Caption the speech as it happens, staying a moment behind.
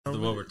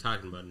what we're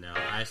talking about now.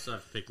 I still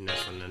have to pick the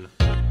next one. Then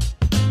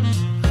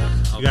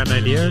you got an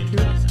idea or two?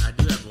 I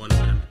do have one, but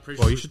I'm pretty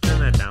sure. Well, you should turn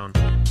that down.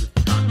 We've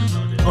talked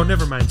about it. Oh,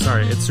 never mind.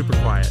 Sorry, it's super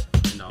quiet.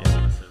 And all of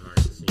us have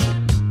already seen it.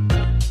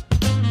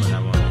 But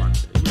I want to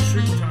watch it. We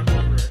shouldn't talk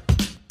over it.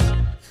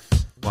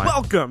 Why?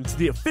 Welcome to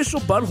the official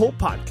Butthole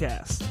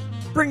Podcast,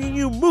 bringing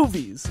you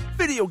movies,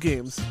 video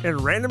games, and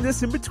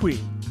randomness in between.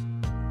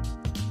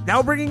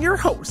 Now bringing your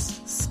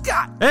hosts,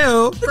 Scott,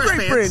 Heyo, the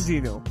Great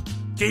Brandino,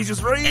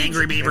 Gage's Rage,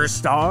 Angry Beaver, and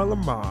Star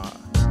Lamar.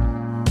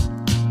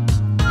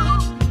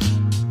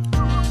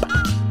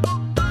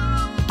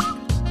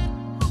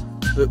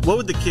 What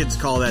would the kids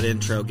call that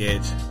intro,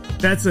 Gage?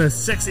 That's a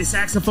sexy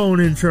saxophone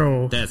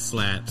intro. That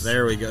slaps.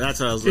 There we go. That's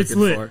what I was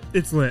looking for.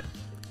 It's lit.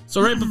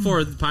 So right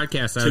before the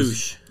podcast, I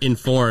was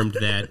informed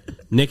that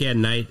Nick at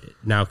Nite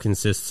now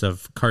consists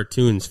of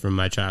cartoons from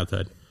my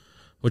childhood,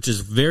 which is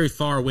very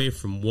far away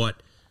from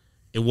what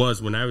it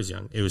was when I was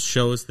young. It was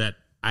shows that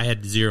I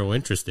had zero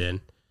interest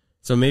in.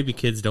 So maybe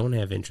kids don't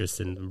have interest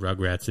in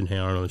Rugrats and Hey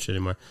Arnold and shit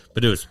anymore.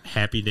 But it was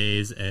Happy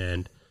Days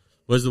and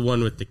was the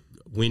one with the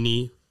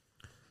Winnie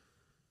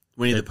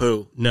the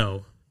Pooh.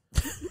 No.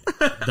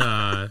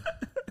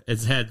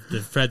 It's had the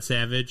Fred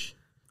Savage,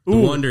 the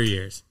Wonder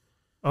Years.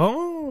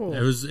 Oh.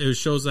 It was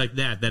shows like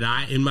that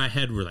I, in my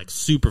head, were like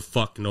super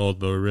fucking old,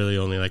 but were really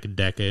only like a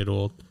decade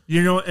old.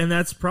 You know, and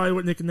that's probably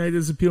what Nick at Night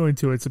is appealing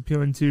to. It's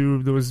appealing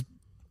to those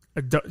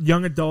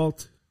young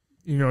adult,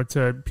 you know,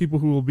 to people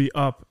who will be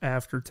up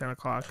after 10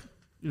 o'clock.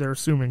 They're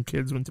assuming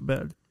kids went to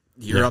bed.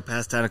 You're up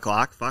past 10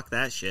 o'clock? Fuck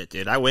that shit,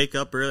 dude. I wake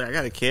up early. I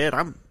got a kid.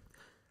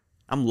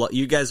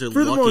 You guys are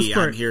lucky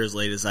I'm here as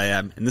late as I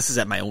am, and this is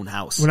at my own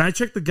house. When I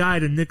check the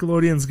guide, and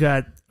Nickelodeon's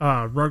got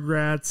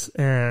Rugrats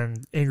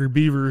and Angry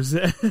Beavers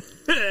at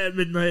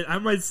midnight, I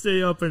might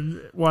stay up and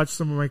watch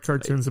some of my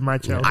cartoons in my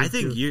childhood. I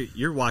think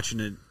you're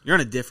watching it. You're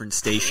on a different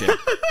station.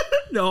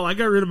 No, I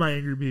got rid of my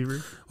Angry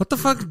Beaver. What the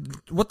fuck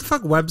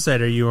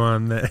website are you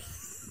on that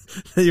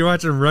you're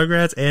watching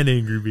Rugrats and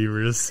Angry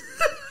Beavers?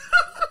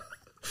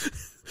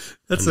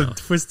 That's some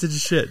twisted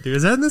shit, dude.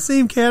 Is that in the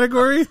same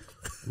category?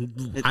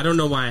 I don't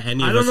know why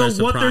any of us are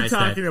surprised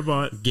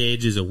that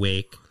Gage is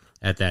awake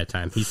at that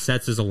time. He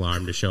sets his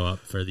alarm to show up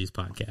for these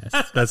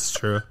podcasts. That's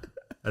true.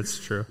 That's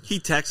true. He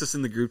texted us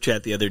in the group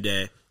chat the other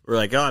day. We're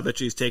like, oh, I bet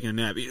you he's taking a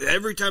nap.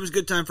 Every time is a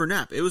good time for a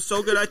nap. It was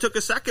so good I took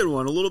a second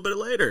one a little bit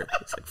later.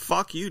 It's like,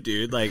 fuck you,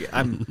 dude. Like,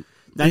 I'm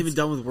not even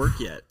done with work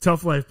yet.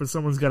 Tough life, but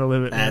someone's got to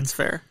live it, man. That's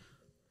fair.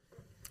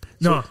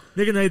 No,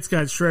 Nick at Night's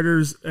got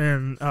Shredders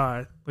and,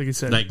 like you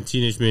said. Like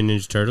Teenage Mutant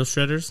Ninja Turtle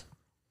Shredders?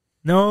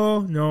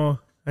 No.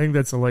 I think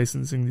that's a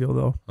licensing deal,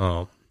 though.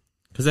 Oh.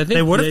 Because I think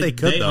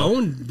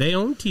they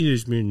own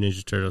Teenage Mutant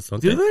Ninja Turtles,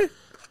 don't they? Do they?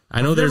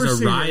 I know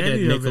there's a ride at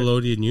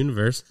Nickelodeon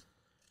Universe.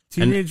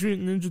 Teenage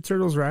Mutant Ninja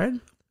Turtles ride?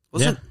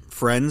 Wasn't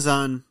Friends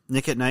on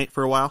Nick at Night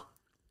for a while?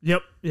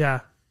 Yep, yeah.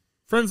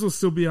 Friends will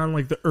still be on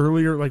like the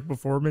earlier, like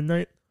before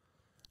midnight.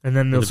 And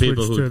then they'll the switch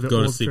people who to the go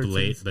to old sleep cartoons.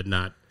 late, but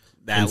not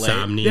that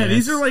insomniacs. late. Yeah,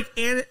 these are like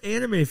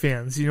anime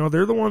fans. You know,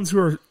 they're the ones who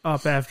are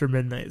up after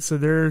midnight. So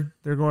they're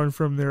going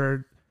from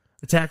their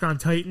Attack on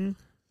Titan,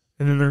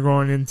 and then they're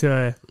going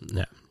into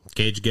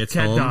Gage gets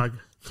Cat home, Dog.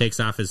 takes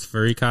off his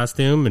furry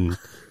costume, and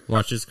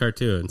watches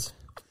cartoons.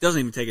 Doesn't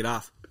even take it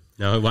off.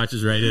 No, he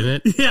watches right in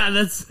it. Yeah,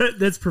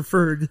 that's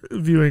preferred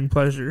viewing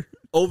pleasure.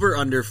 Over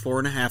under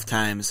 4.5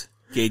 times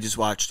Gage has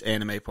watched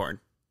anime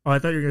porn. Oh, I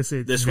thought you were going to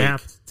say this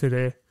napped week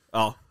today.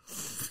 Oh,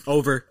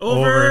 over.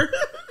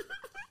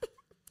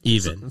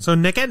 Even. So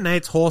Nick at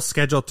Night's whole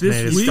schedule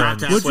tonight This is week?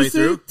 Friends. What'd you say?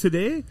 Through?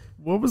 Today?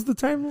 What was the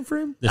time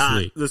frame?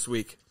 This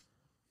week.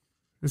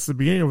 It's the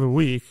beginning of the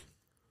week.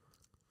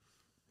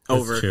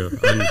 Over. That's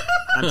true.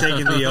 I'm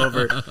taking the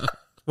over.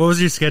 What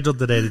was your schedule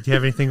today? Did you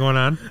have anything going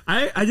on?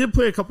 I did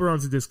play a couple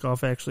rounds of disc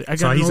golf, actually. I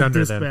So got he's no under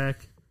disc then.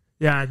 back.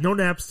 Yeah, no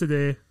naps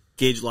today.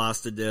 Gage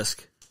lost a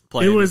disc. It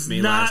Playing was with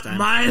me not last time.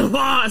 my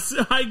loss.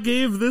 I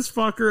gave this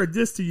fucker a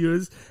disc to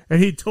use,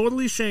 and he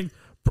totally shanked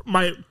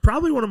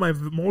probably one of my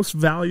most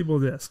valuable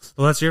discs.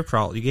 Well, that's your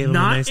fault. You gave him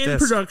Not a nice in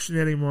disc. production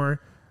anymore.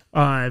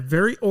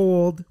 Very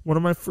old. One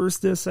of my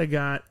first discs I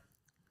got.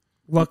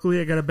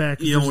 Luckily, I got it back.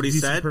 You know what he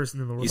said?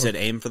 Person in the world. He said,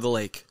 aim for the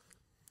lake.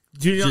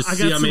 Do you know, Just I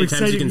see got how some many times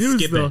you exciting can news,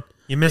 skip though. it.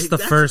 You missed the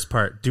first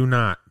part. Do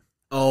not.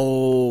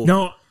 Oh.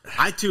 No.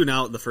 I tune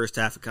out the first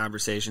half of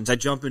conversations. I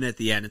jump in at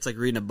the end. It's like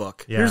reading a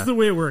book. Yeah. Here's the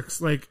way it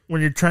works. Like,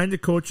 when you're trying to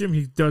coach him,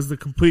 he does the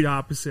complete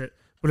opposite.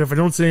 But if I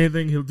don't say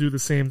anything, he'll do the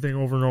same thing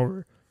over and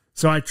over.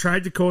 So I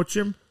tried to coach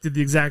him, did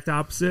the exact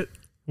opposite,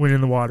 went in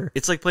the water.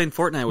 It's like playing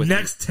Fortnite with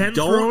Next 10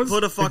 Don't throws,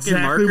 put a fucking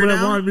exactly marker what down.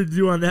 I wanted to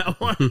do on that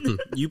one.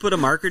 You put a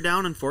marker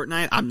down in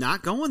Fortnite, I'm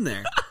not going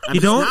there. I'm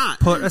You just don't not.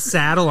 put a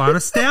saddle on a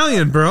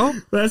stallion, bro.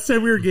 Last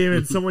time we were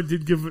gaming, someone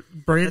did give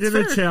Brandon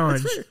That's a fair.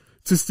 challenge That's fair.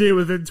 to stay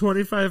within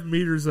 25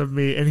 meters of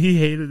me, and he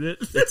hated it.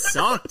 It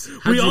sucked.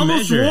 We you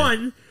almost measure it?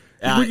 won.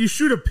 When you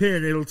shoot a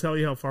pin, it'll tell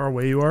you how far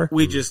away you are.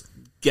 We just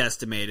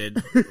guesstimated.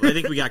 I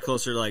think we got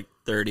closer to like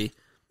 30.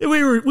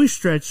 We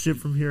stretched it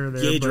from here and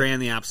there. Gage but- ran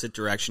the opposite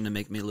direction to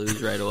make me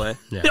lose right away.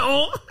 Yeah.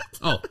 Oh,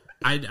 Oh,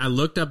 I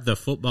looked up the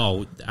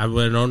football. I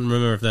don't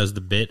remember if that was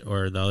the bit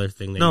or the other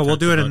thing. That No, you we'll talked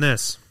do it in about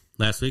this.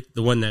 last week.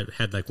 The one that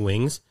had like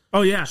wings.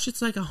 Oh yeah,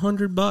 Shit's like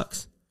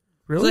 $100.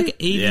 really? It's like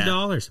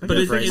 $80, but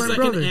gotta it's bring my like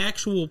brother. an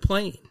actual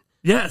plane.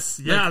 Yes,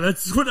 yeah,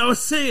 that's what I was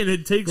saying.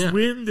 It takes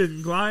wind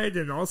and glide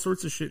and all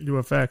sorts of shit into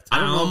effect.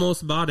 I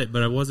almost bought it,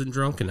 but I wasn't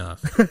drunk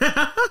enough.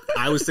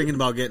 I was thinking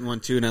about getting one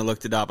too, and I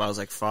looked it up. I was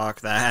like,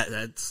 "Fuck that!"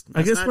 That's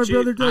I guess not my cheap.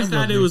 brother I does. thought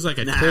love it me. was like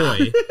a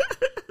toy,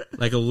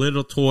 like a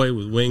little toy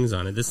with wings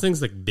on it. This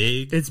thing's like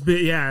big. It's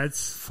big. Yeah,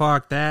 it's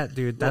Fuck that,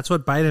 dude. That's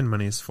what Biden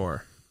money's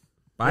for.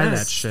 Buy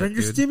that shit, Spend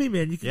your dude. stimmy,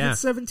 man. You can Yeah. get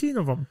 17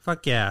 of them.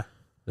 Fuck yeah.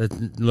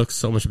 That looks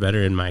so much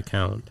better in my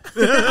account.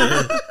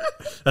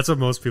 That's what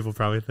most people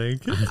probably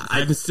think.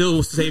 I'm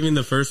still saving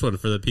the first one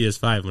for the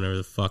PS5 whenever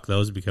the fuck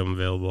those become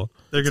available.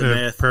 They're a going to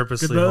myth.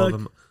 purposely Good luck. hold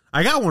them.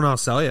 I got one I'll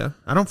sell you.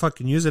 I don't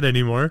fucking use it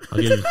anymore. I'll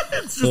give you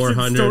It's just in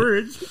 400.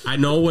 storage. I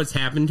know what's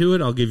happened to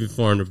it. I'll give you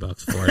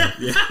 $400 for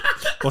it.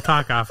 We'll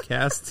talk off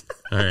cast.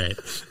 All right.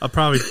 I'll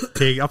probably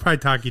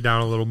talk you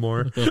down a little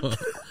more.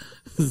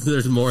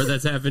 There's more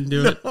that's happened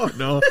to it. Oh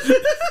no.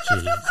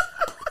 Jeez.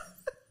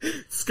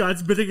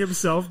 Scott's bidding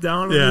himself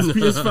down Yeah. on his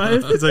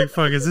PS5. It's like,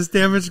 fuck, is this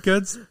damaged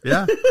goods?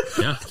 Yeah.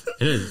 Yeah,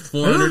 it is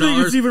 $400. I don't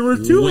think it's even worth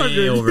 $200.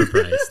 Way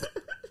overpriced.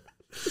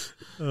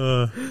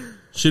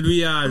 Should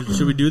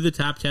we do the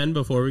top 10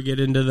 before we get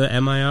into the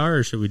MIR,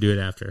 or should we do it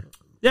after?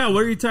 Yeah,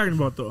 what are you talking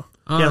about though?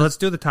 Yeah, let's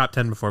do the top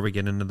 10 before we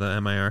get into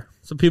the MIR.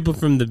 So people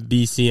from the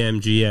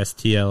BCMG,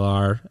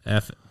 STLR,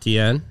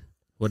 FTN,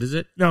 what is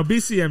it? No,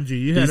 BCMG.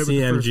 You had it with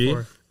the first BCMG,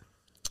 four.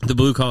 the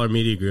Blue Collar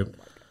Media Group,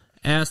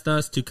 asked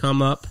us to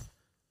come up.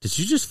 Did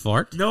you just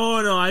fart? No,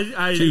 I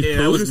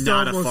That was just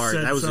not a almost fart.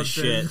 said That was a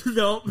something. shit.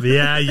 No,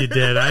 Yeah, you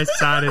did. I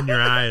saw it in your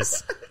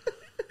eyes.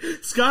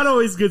 Scott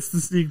always gets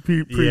the sneak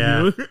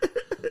preview.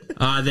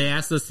 They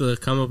asked us to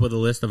come up with a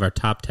list of our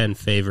top 10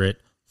 favorite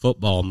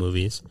football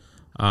movies.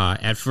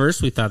 At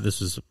first, we thought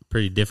this was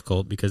pretty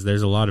difficult because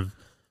there's a lot of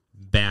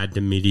bad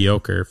to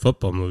mediocre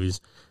football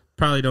movies.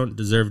 Probably don't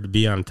deserve to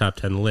be on a top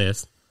 10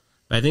 list.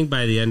 But I think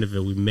by the end of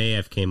it, we may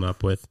have came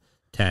up with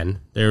 10.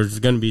 There's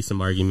going to be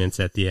some arguments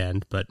at the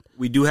end, but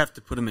We do have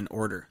to put them in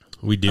order.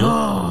 we do.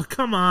 Oh,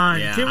 come on.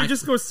 Yeah, Can't we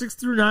just go 6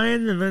 through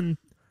 9 and then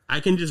I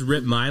can just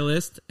rip my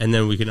list, and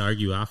then we can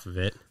argue off of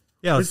it.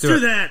 Yeah, let's let's do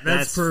do it. that.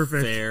 That's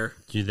perfect. Fair.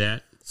 Do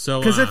that. So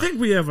Because I think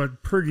we have a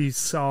pretty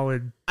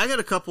solid. I got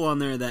a couple on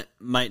there that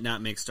might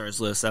not make Star's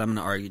list that I'm going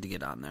to argue to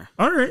get on there.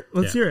 All right,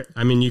 let's hear it.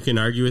 I mean, you can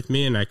argue with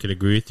me, and I could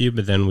agree with you,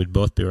 but then we'd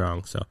both be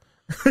wrong. So,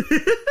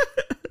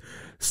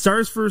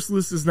 Star's first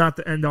list is not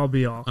the end all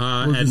be all.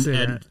 We'll just say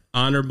and that.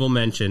 honorable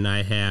mention,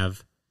 I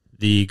have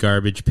the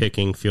garbage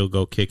picking, field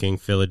goal kicking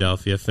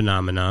Philadelphia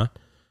Phenomena,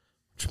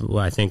 which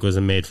I think was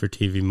a made for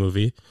TV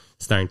movie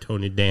starring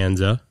Tony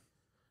Danza,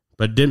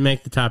 but didn't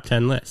make the top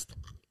 10 list.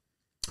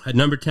 At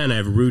number 10, I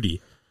have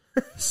Rudy.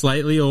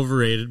 Slightly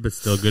overrated, but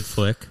still a good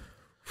flick.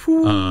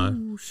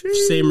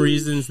 Same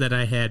reasons that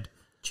I had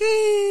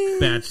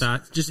bad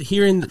thoughts. Just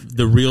hearing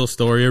the real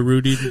story of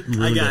Rudy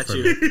ruined I it got for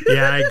you. me.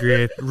 Yeah, I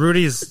agree.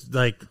 Rudy's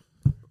like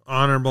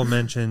honorable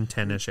mention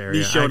 10-ish area.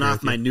 He's I showing agree off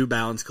with my you. New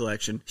Balance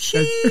collection.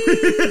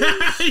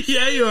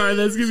 Yeah, you are.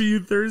 That's going to be you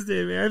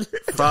Thursday, man.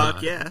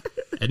 Fuck yeah.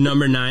 At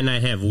number 9, I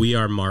have We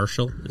Are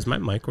Marshall. Is my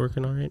mic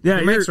working all right? Yeah,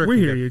 The mic's we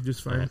working hear good. you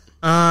just fine.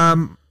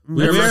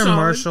 We We're are solid.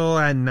 Marshall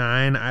at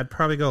 9. I'd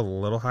probably go a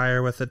little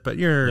higher with it, but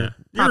your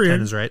top You're 10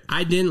 in. is right.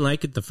 I didn't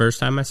like it the first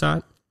time I saw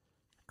it.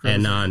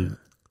 And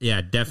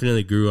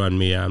definitely grew on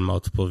me on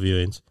multiple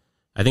viewings.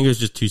 I think it was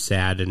just too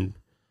sad, and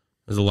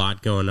there's a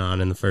lot going on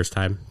in the first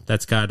time.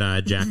 That's got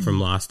Jack from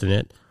Lost in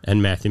it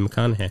and Matthew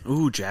McConaughey.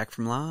 Ooh, Jack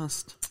from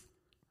Lost.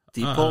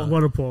 Deep pull.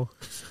 What a pull.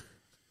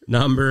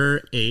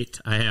 Number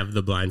 8, I have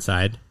The Blind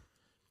Side.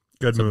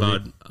 Good It's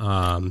movie.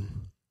 about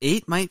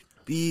 8 might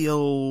be a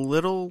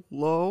little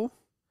low.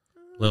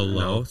 a little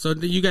low. So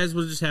you guys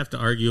will just have to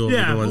argue over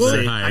Yeah, the ones well,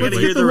 that are higher. I gotta let's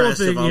hear get the the whole rest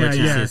of thing. all Yeah, the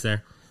yeah.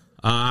 There.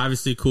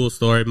 Obviously, cool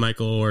story.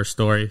 Michael Orr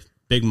story.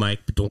 Big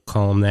Mike, but don't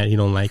call him that. He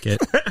don't like it.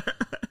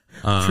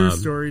 True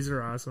stories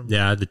are awesome.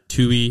 Yeah, the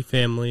Tui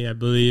family, I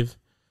believe,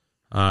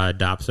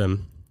 adopts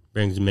him,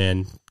 brings him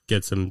in,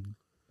 gets him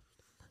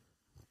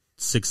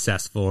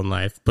successful in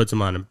life, puts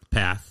him on a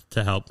path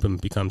to help him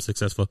become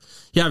successful.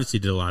 He obviously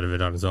did a lot of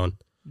it on his own.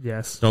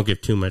 Yes. Don't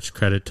give too much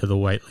credit to the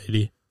white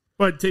lady.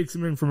 But takes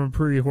him in from a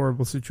pretty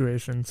horrible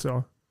situation,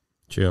 so.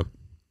 True.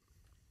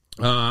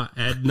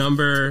 At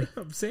number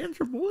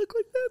Sandra Bullock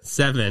like that?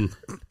 7,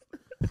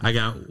 I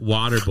got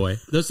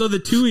Waterboy. So the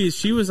Tui's,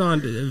 she was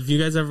on, have you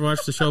guys ever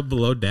watched the show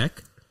Below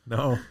Deck?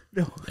 No.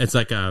 It's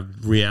like a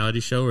reality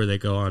show where they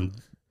go on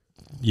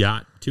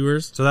yacht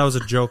tours. So that was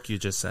a joke you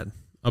just said.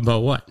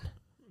 About what?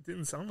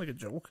 Didn't sound like a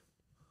joke.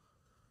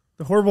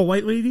 The horrible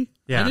white lady?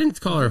 I didn't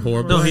call her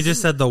horrible. No, he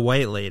just said the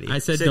white lady. I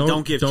said Said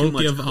don't give don't too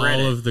much give all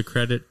credit. of the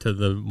credit to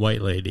the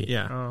white lady.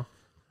 yeah. Oh.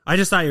 I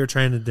just thought you were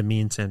trying to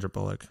demean Sandra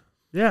Bullock.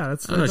 Yeah,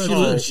 that's I don't know,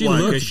 what she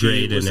looked 'cause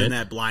great was in it.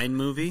 that Blind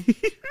movie.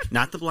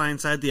 Not The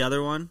Blind Side, the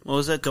other one. What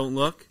was that? Don't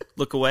look.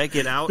 Look away.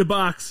 Get out. the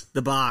box.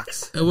 The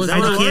box. It was Is that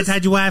what not- it Hide your kids,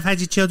 hide your wife, hide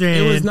your children.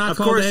 It was not Of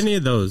called course. any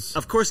of those.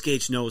 Of course,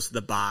 Gage knows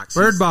The Box.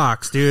 Bird He's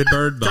Box, dude.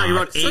 Bird Box. talking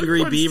about Angry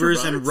Monster Beavers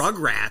Box. and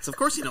Rugrats. Of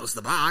course, he knows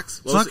The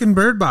Box. What was Fucking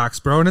Bird Box,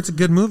 bro, and it's a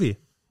good movie.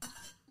 it?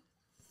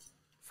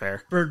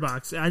 Fair. Bird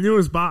Box. I knew it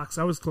was box.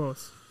 I was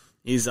close.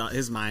 He's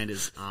his mind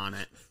is on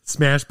it.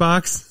 Smash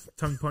Box.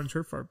 Tongue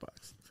puncher, fart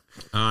box.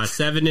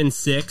 7 and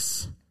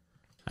 6.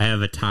 I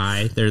have a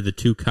tie. They're the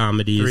two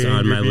comedies Three on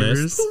Angry my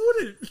Beavers. list. Who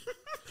wouldn't?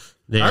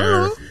 They I are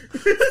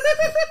don't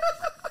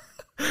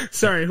know.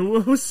 Sorry, who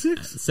was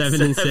 6?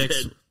 7 and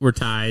 6 were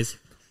ties.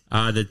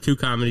 The two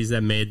comedies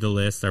that made the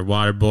list are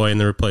Waterboy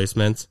and The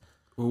Replacements.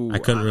 Ooh, I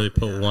couldn't really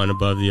put one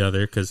above the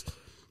other because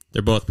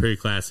they're both pretty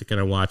classic and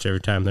I watch every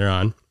time they're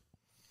on.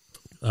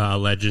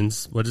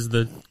 Legends. What is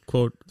the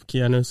quote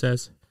Keanu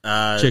says?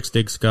 Chicks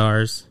dig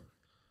scars.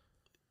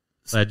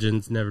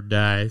 Legends never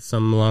die.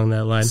 Something along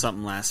that line.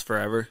 Something lasts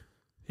forever.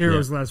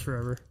 Heroes last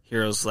forever.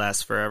 Heroes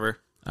last forever.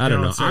 I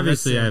don't No, know. sorry,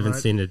 Obviously, that's I haven't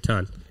right. seen it a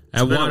ton.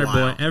 At been a while.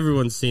 Waterboy,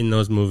 everyone's seen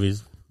those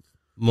movies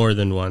more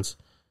than once.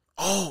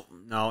 Oh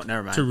no,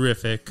 never mind.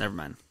 Terrific. Never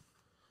mind.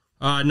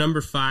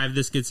 Number 5.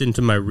 This gets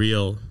into my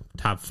real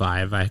top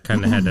 5. I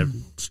kind of had to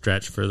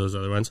stretch for those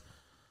other ones.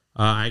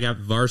 I got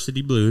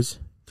Varsity Blues.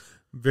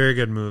 Very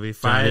good movie.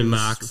 Johnny 5.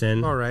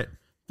 Moxon. All right.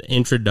 The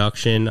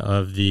introduction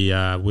of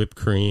the whipped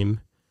cream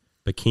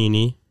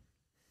bikini.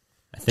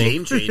 I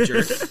Game think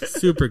changer.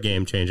 super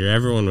game changer.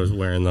 Everyone was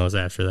wearing those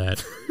after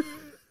that.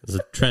 It was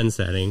a trend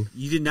setting.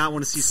 You did not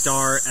want to see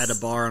Star at a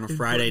bar on a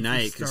Friday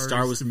night because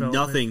Star was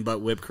nothing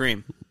but whipped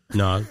cream.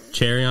 No,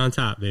 cherry on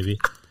top, baby.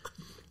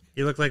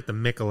 He looked like the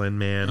Michelin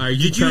Man. Are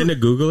you trying to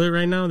Google it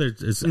right now? No.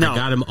 I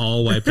got them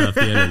all wiped off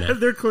the internet.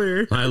 They're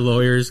clear. My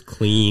lawyers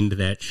cleaned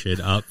that shit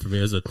up for me.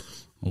 It was a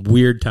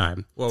weird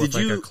time. What, Did with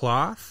like you- a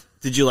cloth?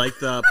 Did you like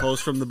the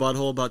post from the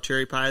butthole about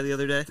cherry pie the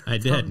other day? I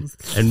did, and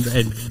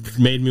it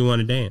made me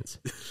want to dance.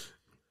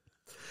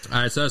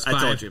 All right, so that's 5.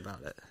 I told you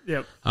about it.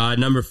 Yep.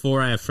 Number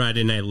 4, I have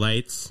Friday Night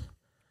Lights.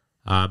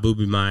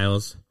 Booby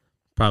Miles,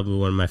 probably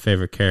one of my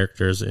favorite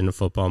characters in a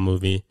football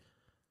movie.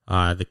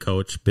 The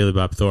coach, Billy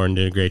Bob Thornton,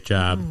 did a great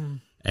job.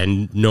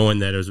 And knowing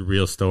that it was a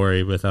real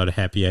story without a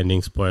happy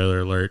ending, spoiler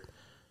alert,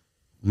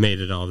 made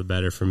it all the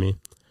better for me.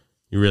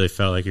 You really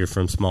felt like you're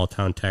from small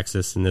town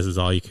Texas and this is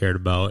all you cared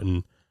about,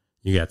 and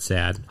you got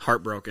sad.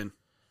 Heartbroken.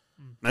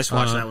 I just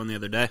watched that one the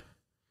other day.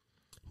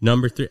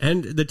 Number 3,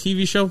 and the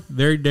TV show,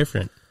 very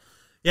different.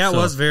 Yeah, it So-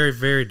 was very,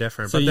 very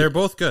different. so But you- they're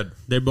both good.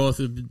 They're both,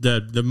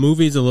 the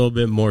movie's a little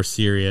bit more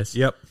serious.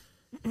 Yep.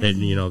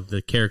 And,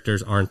 the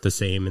characters aren't the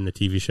same in the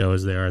TV show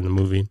as they are in the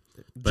movie.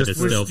 But Just it's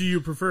Which still, do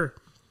you prefer?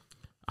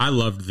 I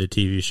loved the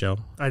TV show.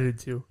 I did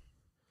too.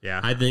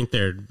 Yeah. I think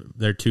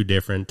they're too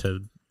different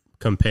to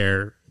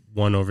compare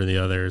one over the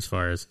other as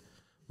far as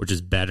which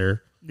is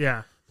better.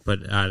 Yeah.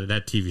 But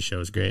that TV show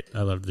is great.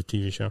 I loved the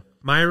TV show.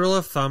 My rule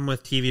of thumb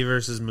with TV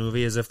versus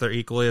movie is if they're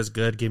equally as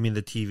good, give me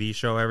the TV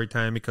show every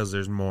time because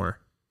there's more.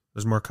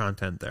 There's more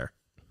content there.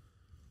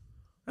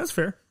 That's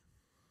fair.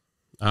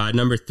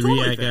 Number 3,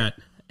 Totally I fair. got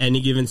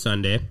Any Given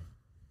Sunday,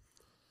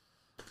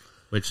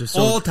 which is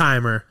Old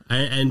timer.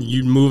 and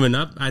you moving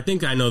up. I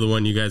think I know the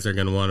one you guys are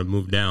going to want to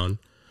move down.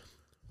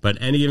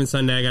 But Any Given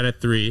Sunday, I got a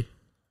 3.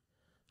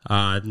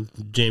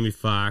 Jamie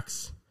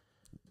Foxx,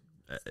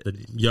 the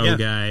young Yeah.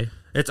 guy.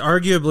 It's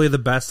arguably the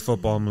best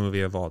football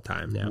movie of all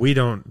time. Yeah. We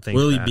don't think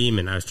Willie that.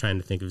 Beeman. I was trying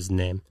to think of his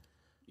name.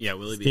 Yeah,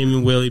 Willie B.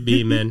 Steaming Willie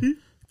Beeman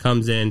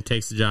comes in,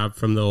 takes the job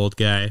from the old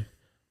guy.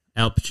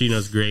 Al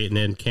Pacino's great, and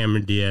then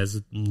Cameron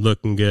Diaz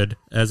looking good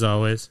as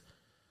always.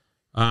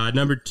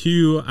 Number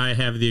 2, I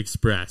have The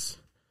Express.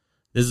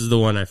 This is the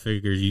one I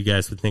figured you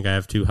guys would think I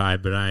have too high,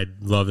 but I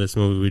love this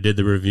movie. We did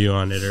the review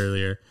on it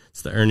earlier.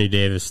 It's the Ernie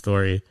Davis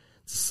story.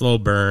 It's a slow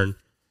burn,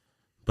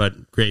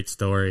 but great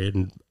story,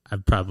 and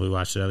I've probably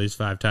watched it at least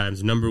 5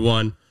 times. Number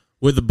 1,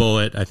 With a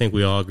Bullet. I think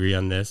we all agree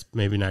on this.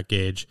 Maybe not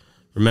Gage.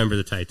 Remember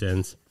the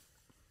Titans.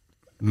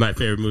 My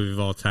favorite movie of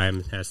all time.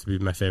 It has to be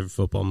my favorite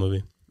football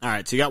movie. All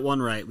right, so you got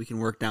one right. We can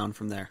work down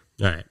from there.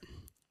 All right.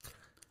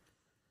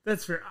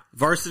 That's fair.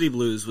 Varsity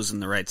Blues was in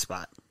the right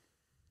spot.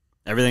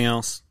 Everything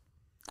else,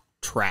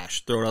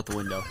 trash. Throw it out the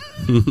window.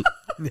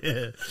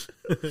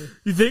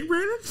 You think,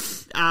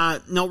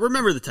 Brandon? No,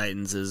 Remember the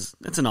Titans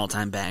that's an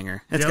all-time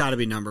banger. It's Yep. got to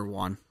be number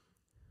 1.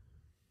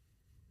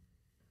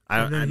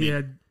 And then I he mean,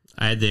 had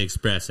I had the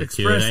Express at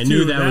 2, Express and I knew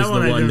 2, that that was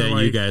one the I one that didn't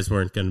you like. guys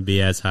weren't going to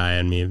be as high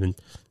on me. Even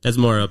that's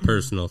more a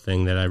personal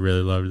thing that I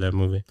really loved that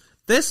movie.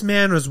 This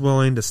man was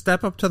willing to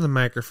step up to the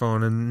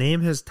microphone and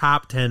name his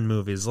top 10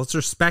 movies. Let's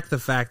respect the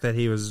fact that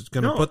he was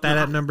going to No, put that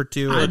no. at number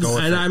 2. And go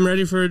with it. I'm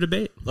ready for a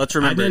debate. Let's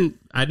remember.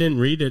 I didn't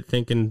read it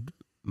thinking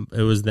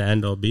it was the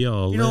end all be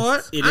all. You know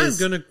what? It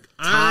is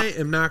I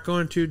am not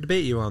going to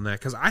debate you on that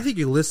because I think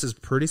your list is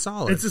pretty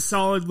solid. it's a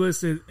solid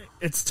list.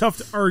 It's tough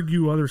to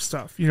argue other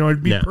stuff.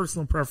 It'd be Yeah.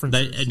 personal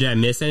preferences. Did I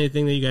miss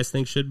anything that you guys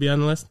think should be on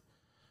the list?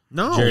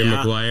 no, Jerry yeah.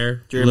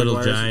 Maguire, Jerry Little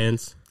Maguire's-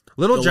 Giants.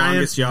 Little The Giants,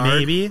 Longest Yard.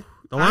 maybe.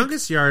 The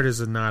Longest Yard is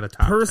not a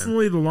top 10.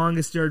 Personally, The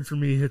Longest Yard for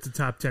me hits the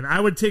top 10. I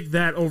would take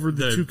that over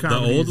the two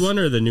comedies. The old one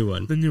or the new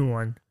one? The new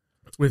one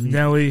with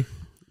Nelly.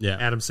 Yeah,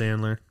 Adam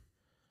Sandler.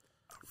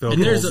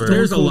 And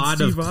there's a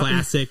lot of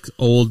classic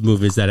old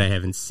movies that I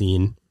haven't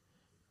seen.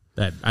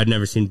 That I'd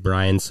never seen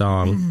Brian's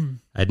Song.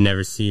 I'd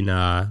never seen.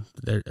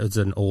 There was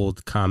an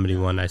old comedy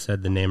one. I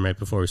said the name right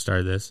before we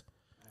started this.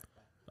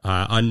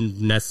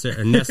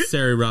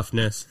 Necessary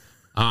Roughness.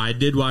 I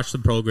did watch The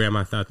Program.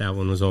 I thought that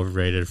one was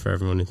overrated for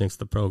everyone who thinks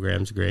The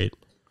Program's great.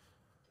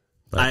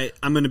 But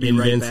I'm going to be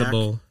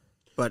Invincible. right back.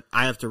 But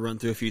I have to run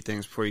through a few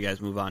things before you guys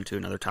move on to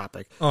another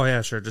topic. Oh,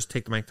 yeah, sure. Just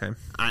take the mic time.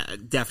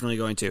 I'm definitely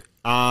going to.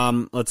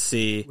 Let's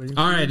see.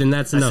 All right, and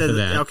that's enough of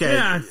that. Okay,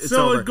 Yeah, it's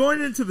so over.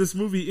 going into this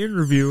movie in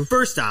review.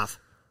 First off,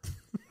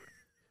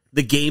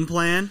 the game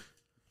plan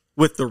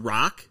with The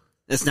Rock,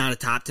 it's not a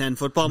top 10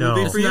 football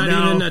movie for It's you?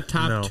 not even a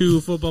top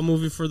 2 football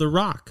movie for The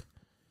Rock.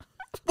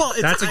 Well,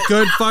 That's a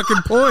good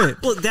fucking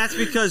point. Well, that's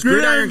because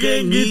Gridiron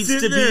Gang needs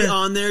gets to in be there.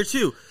 on there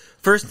too.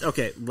 First,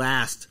 okay,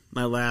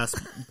 my last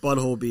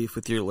butthole beef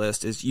with your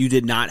list is you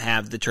did not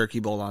have the Turkey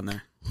Bowl on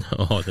there.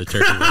 Oh, the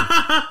turkey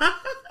one.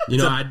 You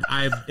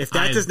know, If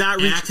that does not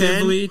reach 10,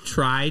 actively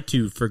try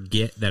to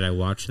forget that I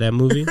watched that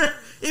movie.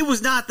 it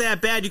was not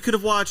that bad. You could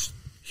have watched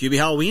Hubie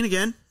Halloween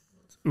again.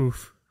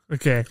 Oof.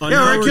 Okay. Yeah,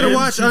 or I could have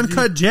watched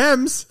Uncut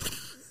Gems.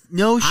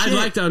 No shit. I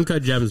liked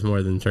Uncut Gems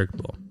more than Turkey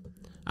Bowl.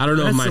 I don't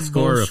know if That's my some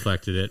score bullshit.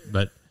 reflected it,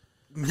 but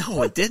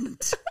No, it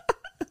didn't.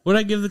 what'd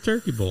I give the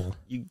Turkey Bowl?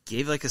 You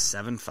gave like a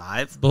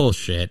 7.5,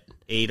 Bullshit.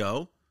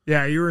 8.0.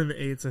 Yeah, you were in the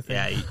 8s, I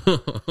think.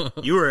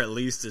 Yeah, you were at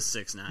least a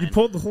 6.9. You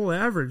pulled the whole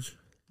average.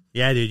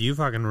 Yeah, dude, you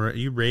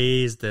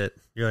raised it.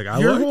 You're like,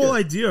 Your like whole it.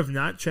 idea of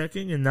not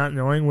checking and not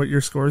knowing what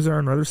your scores are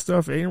on other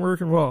stuff ain't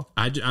working well.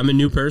 I'm a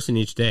new person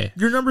each day.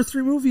 Your number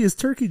 3 movie is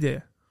Turkey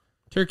Day.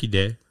 Turkey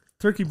Day.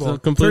 Turkey Bowl. It's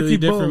a completely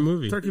Turkey Bowl. different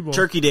movie. Turkey Bowl.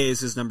 Turkey Day is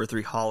his number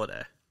 3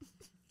 holiday.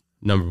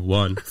 Number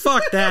 1.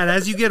 Fuck that.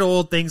 As you get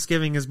old,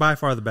 Thanksgiving is by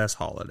far the best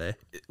holiday.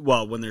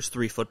 Well, when there's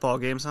 3 football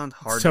games on,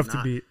 hard It's tough not.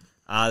 to beat.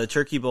 The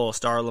Turkey Bowl,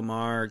 Star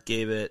Lamar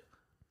gave it.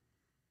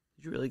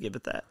 Did you really give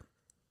it that?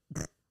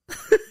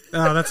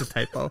 Oh, that's a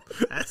typo.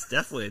 That's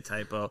definitely a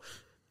typo.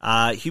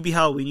 Hubie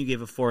Halloween, you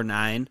gave a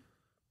 4.9.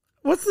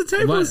 What's the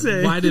typo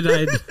say? Why did I?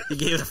 You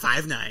gave it a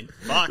 5.9.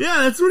 Fuck.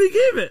 Yeah, that's what he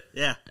gave it.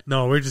 Yeah.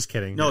 No, we're just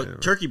kidding. No,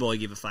 Turkey Bowl, you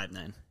gave a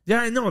 5.9.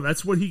 Yeah, I know.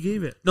 That's what he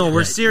gave it. No, we're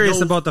Right. serious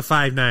No. about the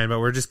 5.9, but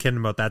we're just kidding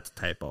about that's a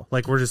typo.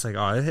 Like, we're just like,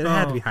 oh, it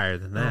had to be higher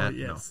than that. Oh,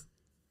 yes.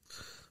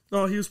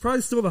 No, he was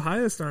probably still the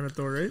highest on it,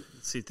 though, right?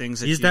 See things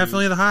that He's you-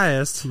 definitely the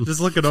highest.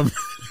 Just look at him.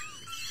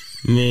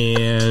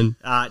 Man.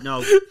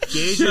 No,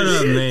 Gage, Shut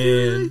up,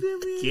 man.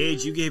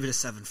 Gage, you gave it a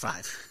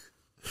 7.5.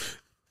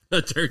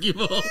 A Turkey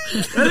Bowl.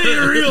 That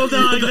ain't real,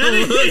 dog. That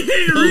ain't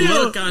The real.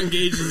 look on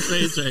Gage's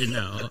face right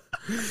now.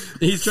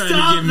 He's trying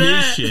Stop to give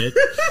that. me shit.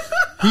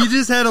 He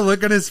just had a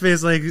look on his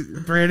face like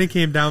Brandon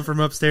came down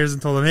from upstairs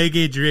and told him, hey,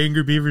 Gage, your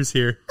Angry Beaver's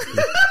here.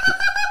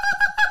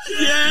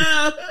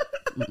 Yeah.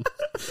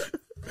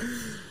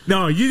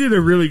 No, you did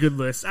a really good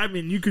list. I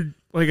mean, you could,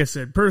 like I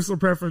said, personal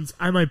preference.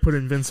 I might put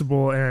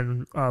Invincible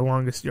and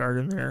Longest Yard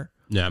in there,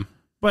 Yeah.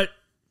 but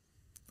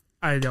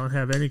I don't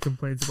have any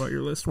complaints about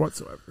your list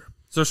whatsoever.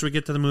 So should we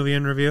get to the movie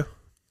in review?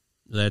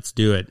 Let's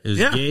do it. It was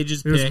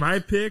Gage's it was pick. my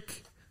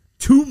pick.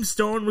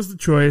 Tombstone was the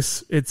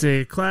choice. It's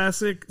a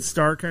classic.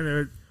 Star kind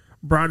of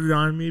brought it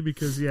on me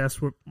because he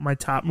asked what my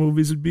top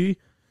movies would be.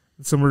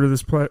 Similar to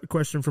this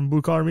question from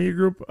Blue Collar Media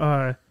Group,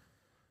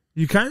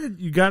 you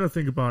got to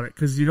think about it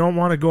because you don't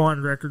want to go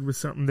on record with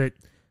something that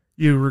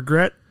you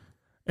regret.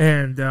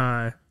 And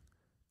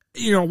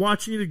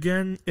watching it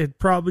again, it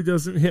probably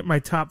doesn't hit my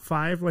top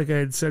 5 like I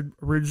had said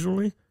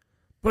originally,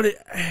 but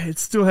it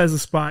still has a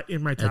spot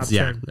in my top 10.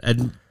 Yeah.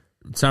 And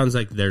it sounds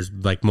like there's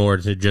like more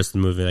to just the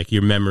movie, like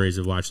your memories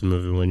of watching the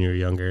movie when you were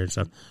younger and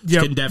stuff. It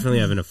Yep. can definitely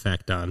have an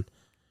effect on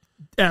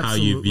how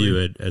you view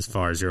it as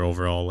far as your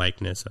overall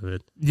likeness of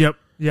it. Yep,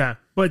 yeah.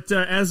 But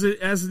as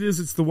it is,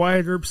 it's the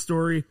Wyatt Earp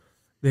story.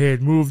 They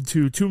had moved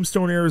to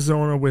Tombstone,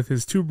 Arizona with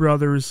his 2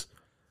 brothers.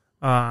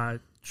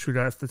 Shoot,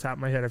 off the top of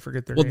my head, I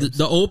forget their names.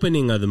 The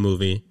opening of the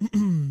movie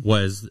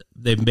was,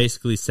 they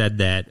basically said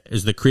that it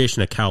was the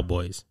creation of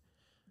cowboys.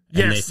 And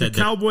yes, they the said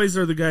that, Cowboys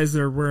are the guys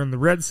that are wearing the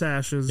red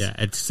sashes. yeah,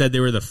 it said they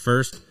were the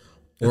first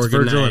It's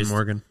Virgil and organized,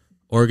 Morgan.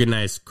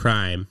 organized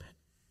crime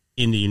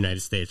in the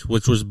United States,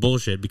 which was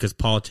bullshit because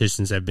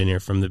politicians have been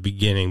here from the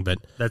beginning, but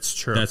That's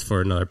true. that's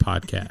for another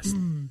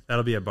podcast.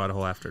 That'll be a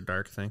Butthole After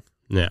Dark thing.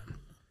 Yeah.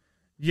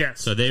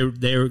 Yes. So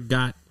they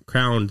got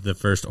crowned the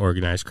first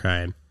organized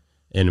crime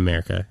in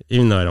America,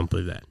 even though I don't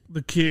believe that.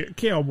 the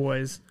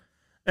Cowboys.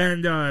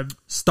 And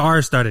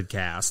Star-studded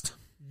cast.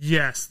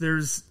 yes,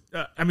 there's.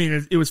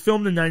 It was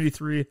filmed in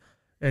 '93,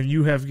 and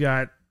you have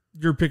got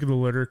your pick of the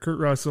litter: Kurt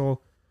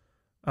Russell,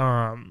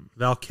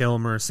 Val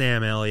Kilmer,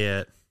 Sam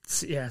Elliott.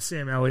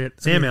 Sam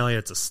Elliott. Sam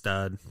Elliott's a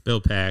stud.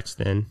 Bill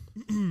Paxton.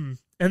 And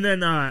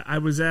then I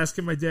was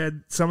asking my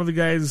dad, some of the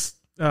guys,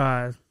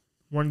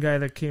 one guy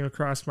that came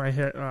across my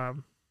head,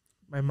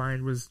 my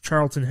mind was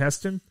Charlton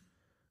Heston,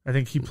 I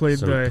think he played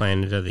Some the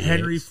Planet of the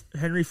Apes.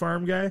 Henry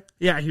Farm guy.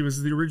 Yeah, he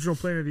was the original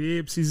Planet of the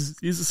Apes.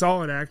 He's a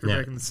solid actor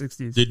back in the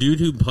 60s. The dude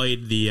who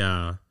played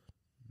the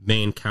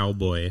main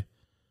cowboy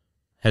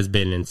has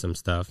been in some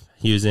stuff.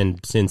 He was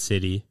in Sin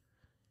City.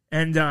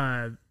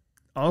 And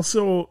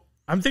also,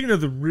 I'm thinking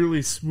of the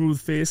really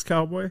smooth-faced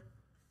cowboy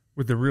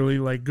with the really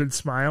like good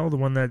smile, the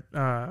one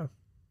that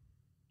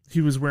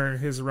he was wearing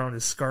his around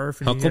his scarf.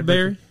 And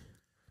Huckleberry?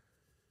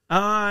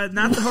 Not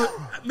the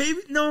maybe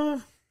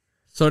no.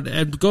 So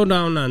go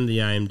down on the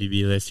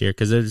IMDb list here,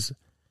 because there's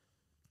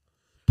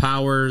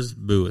Powers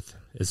Booth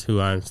is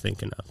who I was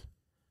thinking of.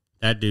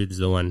 That dude's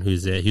the one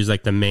who's it. He's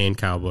like the main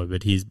cowboy,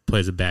 but he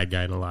plays a bad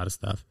guy in a lot of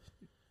stuff.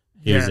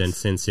 He was in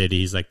Sin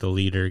City. He's like the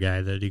leader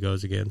guy that he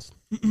goes against.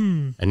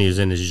 And he was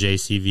in his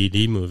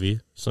JCVD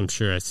movie, so I'm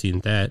sure I've seen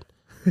that.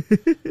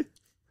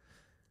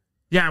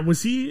 Yeah,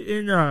 was he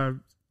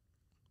in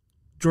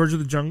George of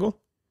the Jungle?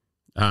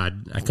 I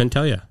couldn't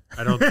tell you.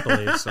 I don't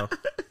believe so.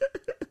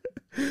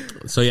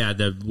 So yeah,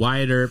 the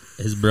Wyatt Earp,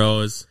 his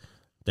bros,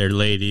 their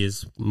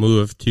ladies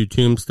moved to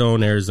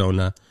Tombstone,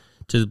 Arizona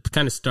to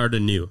kind of start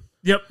anew.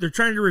 Yep, they're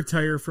trying to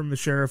retire from the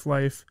sheriff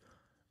life,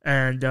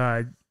 and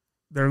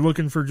they're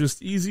looking for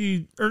just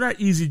easy, or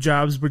not easy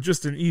jobs, but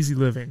just an easy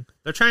living.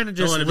 They're trying to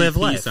just Don't wanna live be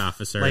life, peace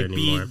officer like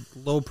anymore.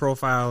 be low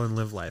profile and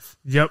live life.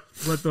 Yep,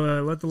 let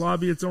the law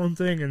be its own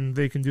thing, and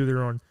they can do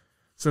their own.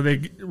 So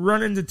they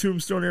run into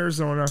Tombstone,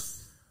 Arizona,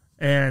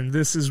 and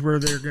this is where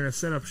they're going to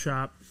set up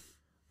shop.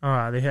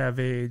 They have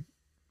a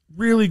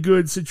really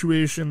good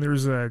situation.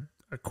 There's a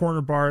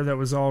corner bar that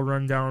was all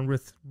run down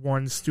with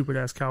one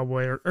stupid-ass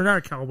cowboy, or not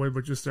a cowboy,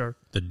 but just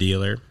The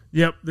dealer.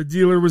 Yep, the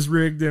dealer was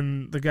rigged,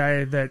 and the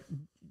guy that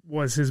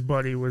was his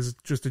buddy was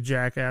just a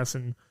jackass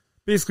and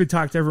basically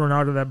talked everyone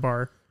out of that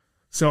bar.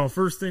 So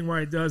first thing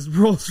Wyatt does,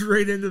 rolls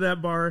right into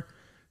that bar,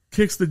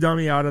 kicks the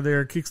dummy out of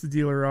there, kicks the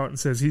dealer out, and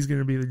says he's going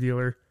to be the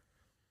dealer.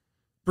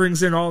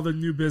 Brings in all the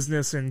new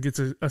business and gets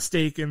a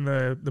stake in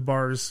the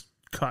bar's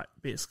cut,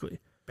 basically.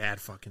 Bad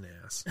fucking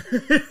ass.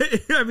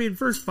 I mean,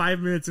 first 5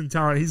 minutes in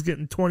town, he's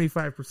getting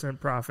 25%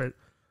 profit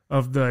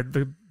of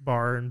the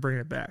bar and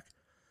bringing it back.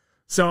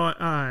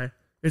 So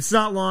it's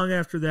not long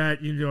after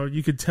that,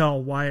 you could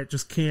tell Wyatt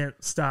just can't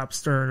stop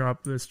stirring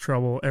up this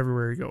trouble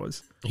everywhere he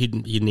goes. He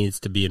needs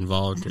to be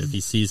involved. If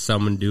he sees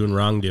someone doing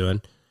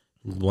wrongdoing,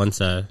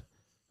 once a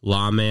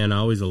lawman,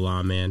 always a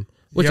lawman.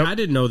 Which I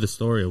didn't know the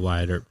story of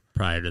Wyatt Earp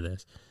prior to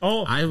this.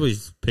 Oh, I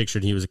always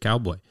pictured he was a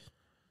cowboy.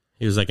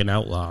 He was like an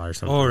outlaw or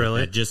something. Oh,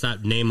 really? Like that. Just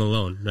that name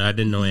alone. I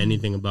didn't know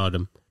anything about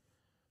him.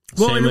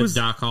 Well, Same with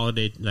Doc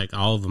Holliday, like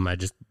all of them. I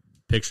just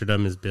pictured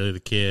them as Billy the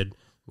Kid,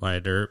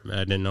 Wyatt Earp. I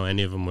didn't know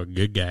any of them were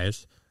good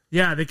guys.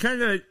 yeah,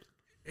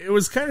 it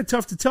was kind of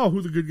tough to tell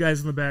who the good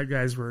guys and the bad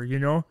guys were,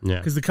 Yeah.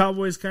 Because the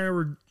Cowboys kind of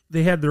were,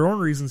 they had their own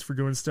reasons for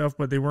doing stuff,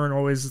 but they weren't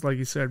always, like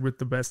you said, with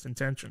the best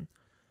intention.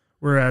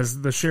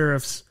 Whereas the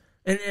sheriffs,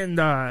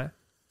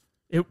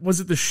 was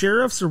it the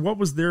sheriffs or what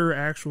was their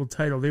actual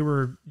title? They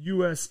were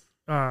U.S.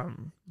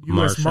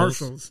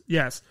 Marshals.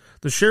 Yes.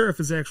 The sheriff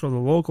is actually the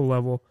local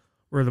level,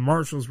 where the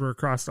marshals were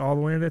across all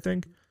the land, I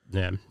think.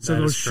 Yeah. So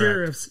those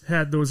sheriffs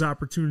had those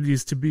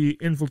opportunities to be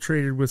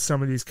infiltrated with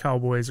some of these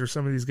cowboys or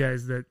some of these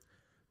guys that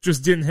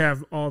just didn't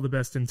have all the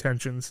best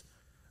intentions,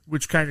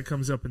 which kind of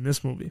comes up in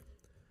this movie.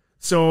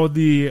 So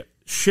the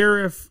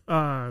sheriff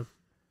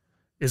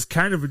is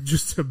kind of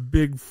just a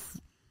big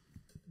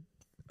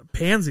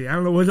pansy. I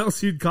don't know what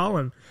else you'd call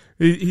him.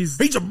 He's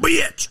a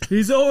bitch.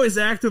 He's always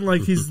acting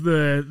like he's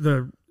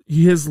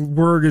his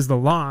word is the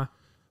law.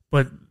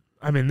 But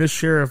I mean, this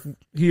sheriff,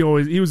 he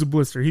was a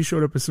blister. He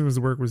showed up as soon as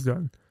the work was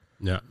done.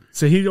 Yeah.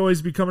 So he'd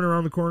always be coming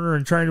around the corner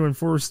and trying to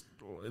enforce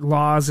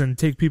laws and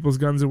take people's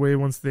guns away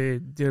once they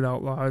did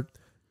outlaw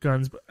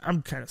guns. But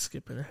I'm kind of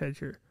skipping ahead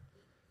here.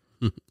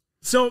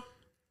 So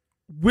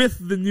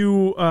with the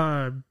new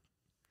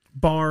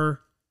bar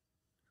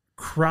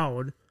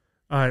crowd,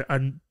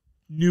 a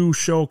new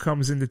show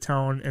comes into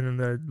town, and then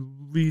the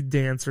lead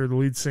dancer, the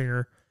lead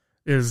singer,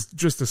 is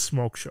just a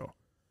smoke show.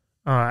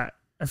 I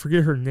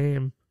forget her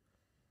name.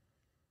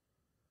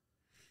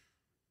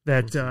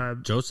 That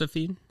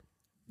Josephine?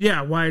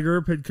 Yeah, Wyatt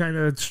Earp had kind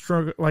of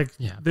struggled,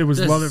 there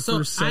was love at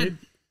first sight.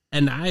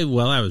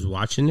 While I was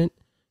watching it,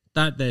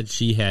 thought that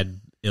she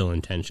had ill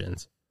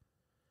intentions.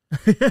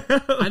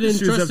 I didn't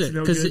trust it,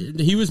 because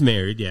he was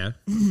married, yeah,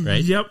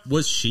 right? Yep.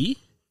 Was she?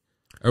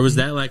 Or was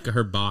that like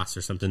her boss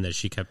or something that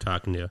she kept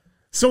talking to?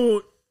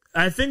 So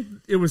I think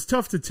it was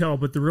tough to tell,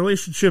 but the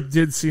relationship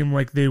did seem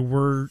like they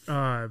were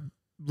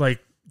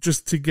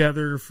just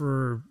together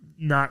for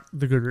not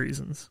the good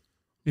reasons,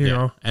 you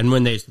know? And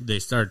when they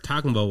started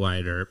talking about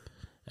Wyatt Earp,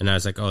 and I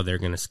was like, oh, they're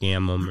going to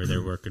scam him or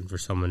they're working for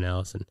someone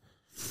else. And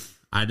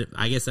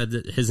I guess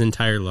his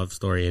entire love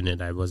story in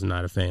it, I was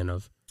not a fan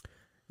of.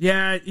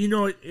 Yeah,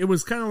 it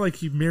was kind of like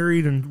he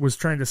married and was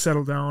trying to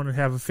settle down and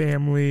have a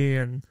family,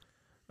 and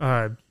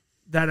that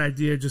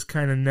idea just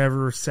kind of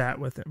never sat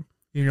with him.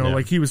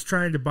 Like he was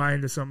trying to buy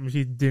into something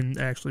he didn't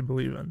actually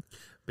believe in.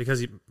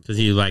 Because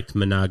he liked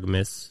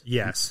monogamous.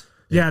 Yes.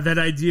 Yeah, that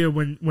idea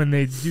when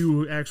they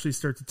do actually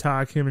start to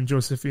talk, him and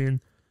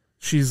Josephine,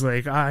 she's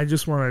like, I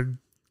just want to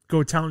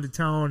go town to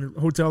town,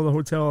 hotel to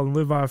hotel, and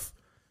live off,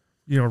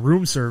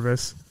 room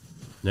service.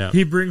 Yeah.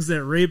 He brings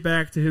that right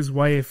back to his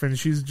wife, and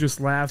she just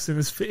laughs in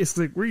his face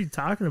like, what are you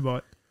talking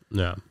about?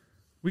 Yeah.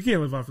 We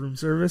can't live off room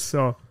service.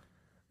 So,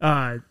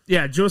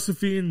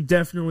 Josephine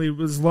definitely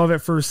was love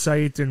at first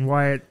sight, and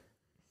Wyatt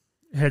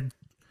had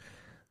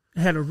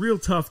a real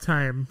tough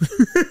time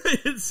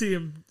see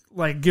him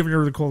like giving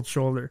her the cold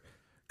shoulder,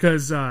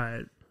 because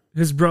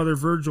his brother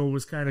Virgil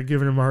was kind of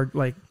giving him a hard,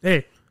 like,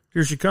 hey,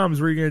 here she comes,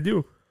 what are you gonna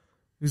do?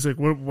 He's like,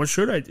 what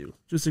should I do?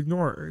 Just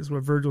ignore her, is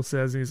what Virgil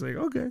says. And he's like,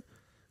 okay.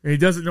 And he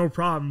does it no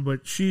problem,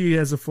 but she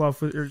has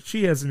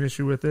she has an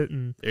issue with it.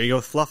 And There you go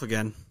with Fluff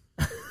again.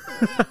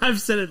 I've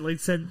said it like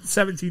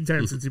 17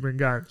 times since you've been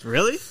gone.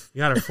 Really? You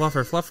got to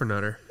fluffer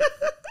nutter.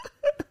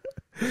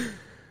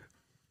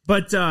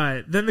 But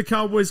then the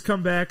Cowboys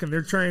come back, and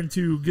they're trying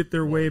to get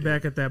their way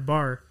back at that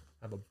bar.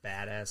 I have a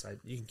badass.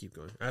 You can keep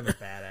going. I have a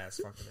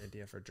badass fucking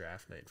idea for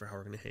draft night for how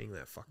we're gonna hang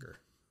that fucker.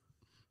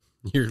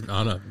 You're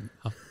on a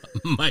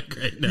mic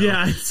right now.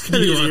 Yeah, it's Do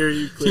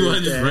you clear want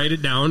to just that. write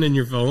it down in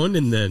your phone,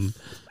 and then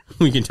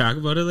we can talk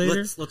about it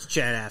later? Let's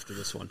chat after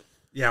this one.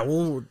 Yeah,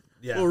 We'll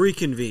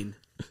reconvene.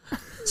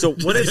 So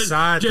what is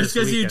Just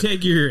because you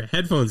take your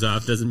headphones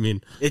off doesn't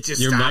mean it?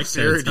 Just your mic stops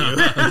hearing turns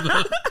you.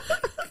 off.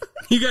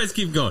 You guys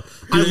keep going.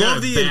 I Dude, love got a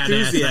the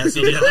badass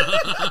enthusiasm.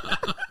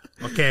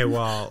 idea. Okay,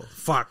 well,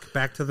 fuck.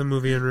 Back to the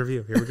movie and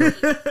review. Here we go.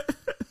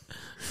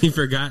 He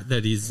forgot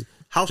that he's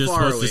How just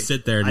far are supposed we? to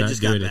sit there and I not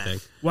just do got anything.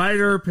 back. Wyatt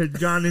Earp had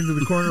gone into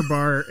the corner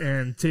bar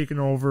and taken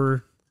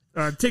the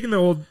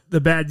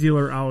bad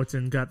dealer out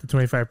and got the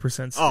 25%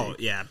 stake. Oh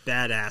yeah,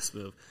 badass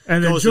move.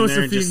 And then Goes in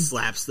there and Josephine- just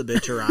slaps the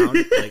bitch around.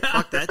 Like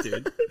fuck that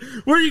dude.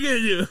 What are you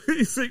going to do?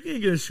 He's like, you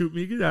ain't going to shoot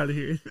me. Get out of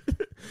here.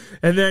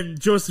 And then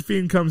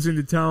Josephine comes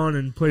into town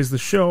and plays the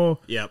show.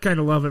 Yep. Kind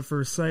of love at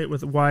first sight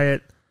with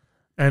Wyatt.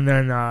 And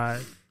then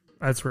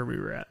that's where we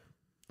were at.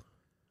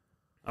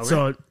 Okay.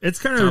 So it's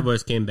kind of...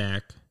 Cowboys came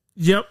back.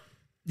 Yep.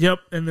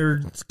 And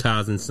they're... It's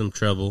causing some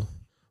trouble.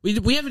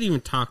 We haven't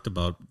even talked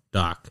about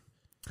Doc.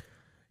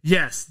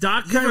 Yes,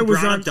 Doc You kind ever of was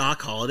brought on... up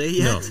Doc Holliday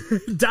yet? No.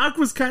 Doc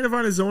was kind of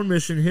on his own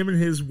mission. Him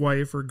and his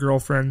wife or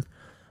girlfriend.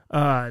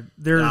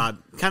 They're...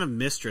 Kind of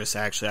mistress,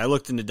 actually. I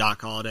looked into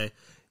Doc Holliday.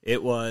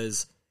 It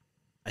was,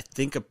 I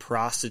think, a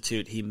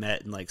prostitute he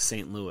met in like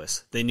St.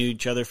 Louis. They knew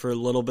each other for a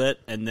little bit,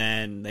 and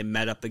then they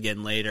met up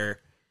again later,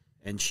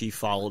 and she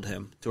followed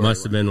him. To where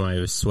Must he have went. been why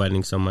he was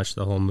sweating so much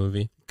the whole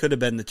movie. Could have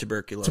been the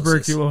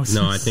tuberculosis.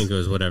 No, I think it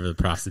was whatever the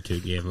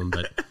prostitute gave him,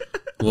 but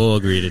we'll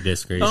agree to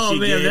disagree. Oh, She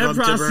man, gave that him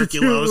prostitute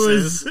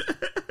tuberculosis. was...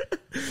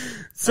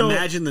 So,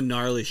 Imagine the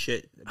gnarly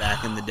shit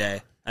back in the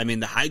day. I mean,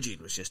 the hygiene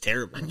was just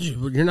terrible.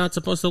 You're not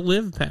supposed to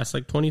live past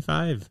like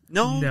 25.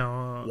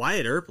 No.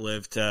 Wyatt Earp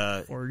lived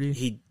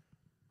 40.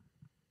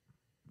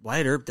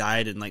 Wyatt Earp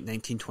died in like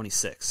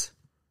 1926.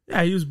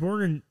 Yeah, he was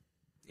born in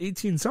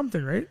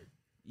 18-something, right?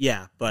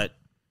 Yeah, but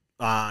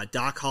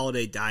Doc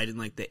Holliday died in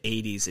like the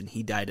 80s, and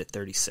he died at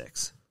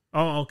 36.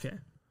 Oh, okay.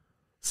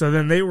 So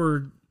then they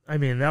were... I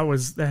mean,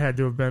 that had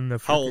to have been the...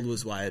 How old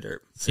was Wyatt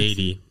Earp?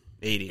 80.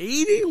 80.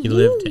 80? He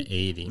lived to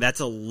 80. That's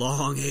a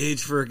long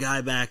age for a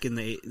guy back in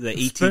the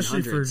 1800s.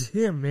 Especially for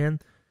him, man.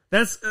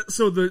 That's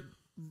so the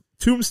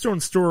Tombstone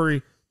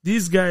story.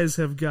 These guys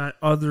have got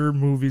other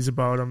movies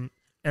about them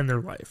and their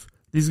life.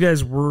 These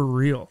guys were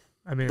real.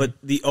 I mean, But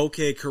the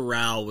OK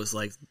Corral was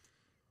like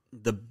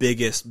the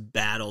biggest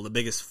battle, the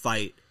biggest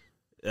fight.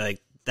 Like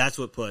that's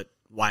what put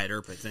Wyatt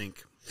Earp, I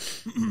think,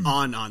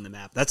 on the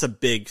map. That's a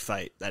big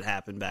fight that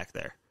happened back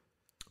there.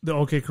 the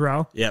OK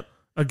Corral Yep,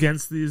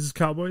 against these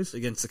Cowboys.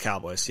 against the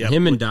Cowboys. Yep.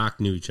 Him and Doc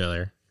knew each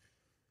other.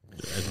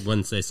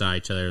 Once they saw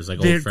each other, it was like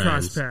They old had friends.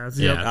 crossed paths,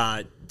 Yeah.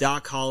 yep.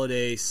 Doc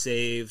Holliday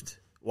saved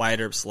Wyatt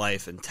Earp's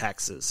life in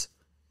Texas.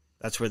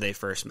 That's where they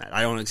first met.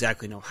 I don't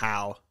exactly know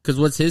how. Because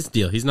what's his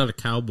deal? He's not a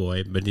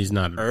cowboy, but he's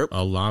not Earp?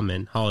 a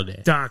lawman.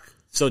 Holiday. Doc.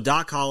 So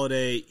Doc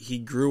Holliday, he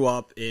grew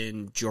up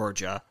in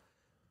Georgia,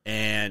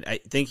 and I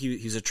think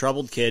he's a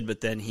troubled kid, but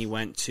then he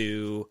went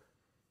to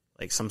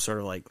like some sort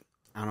of like,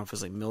 I don't know if it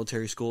was like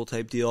military school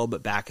type deal,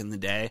 but back in the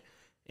day,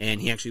 and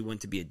he actually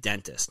went to be a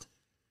dentist.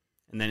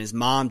 And then his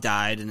mom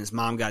died, and his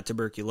mom got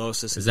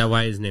tuberculosis. Is that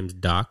why his name's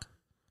Doc?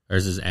 Or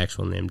is his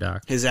actual name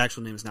Doc? His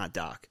actual name is not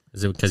Doc.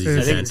 Is it because he's I I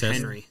a think it's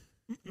dentist? Henry.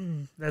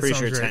 That Pretty sure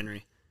sounds it's right.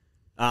 Henry.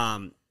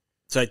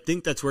 So I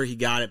think that's where he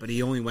got it, but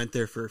he only went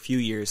there for a few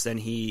years. Then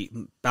he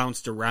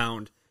bounced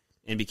around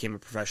and became a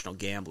professional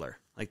gambler.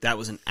 Like that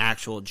was an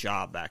actual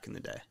job back in the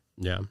day.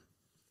 Yeah.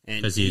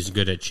 And Because he's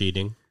good at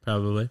cheating,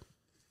 probably.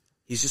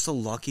 he's just a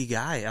lucky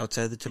guy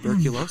outside the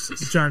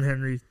tuberculosis. John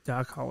Henry,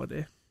 Doc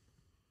Holliday.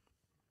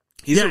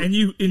 He's Yeah, a- and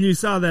you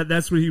saw that.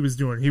 That's what he was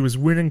doing. He was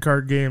winning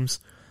card games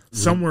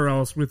somewhere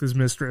else with his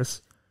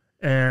mistress,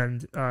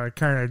 and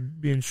kind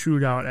of being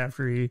shooed out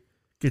after he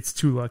gets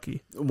too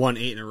lucky. won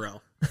 8 in a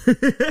row.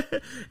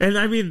 And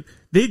I mean,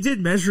 they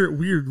did measure it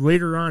weird.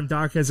 Later on,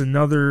 Doc has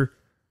another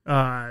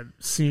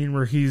scene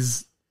where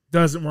he's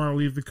doesn't want to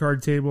leave the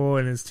card table,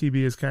 and his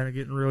TB is kind of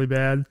getting really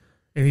bad,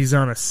 and he's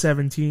on a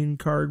 17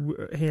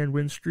 card hand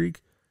win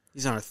streak.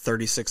 He's on a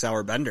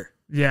 36-hour bender.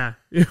 Yeah,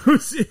 it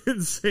was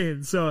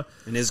insane. So,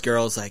 and his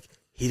girl's like,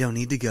 he don't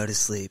need to go to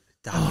sleep.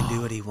 Doc can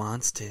do what he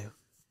wants to.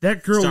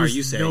 That girl Sorry, was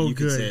you say no it. You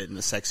good. can say it in a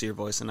sexier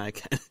voice than I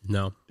can.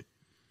 No.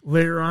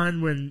 Later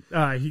on, when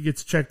he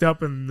gets checked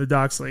up and the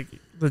doc's like,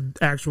 the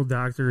actual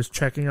doctor is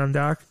checking on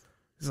Doc.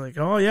 He's like,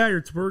 oh, yeah,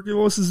 your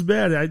tuberculosis is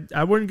bad.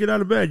 I wouldn't get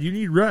out of bed. You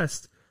need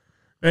rest.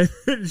 And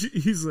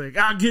he's like,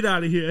 I'll get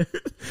out of here.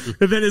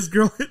 And then his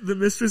girl, the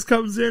mistress,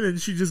 comes in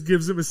and she just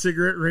gives him a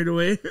cigarette right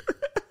away.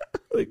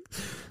 Like,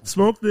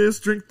 smoke this,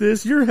 drink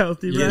this. You're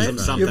healthy, Gives right? him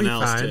something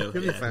else, fine. too.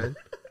 You'll be fine.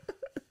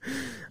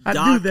 I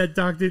knew that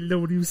Doc didn't know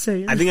what he was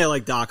saying. I think I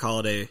like Doc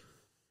Holliday.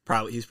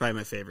 He's probably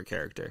my favorite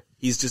character.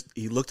 He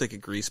looked like a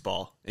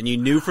greaseball. And you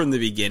knew from the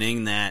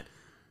beginning that,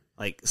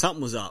 like,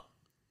 something was up.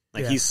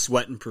 Like, he's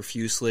sweating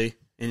profusely.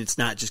 And it's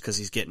not just because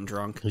he's getting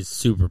drunk. He's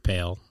super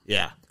pale.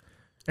 Yeah.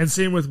 And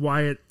same with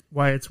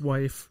Wyatt's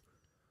wife.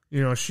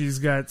 You know, she's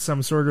got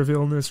some sort of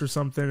illness or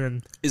something.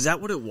 And Is that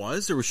what it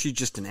was, or was she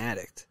just an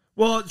addict?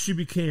 well, she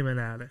became an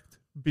addict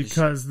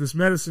because this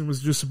medicine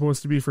was just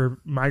supposed to be for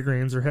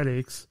migraines or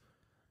headaches.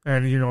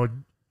 And, you know,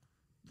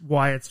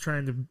 Wyatt's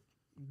trying to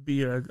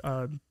be a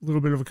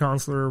little bit of a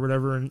counselor or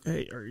whatever. And,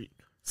 hey,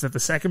 is that the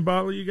second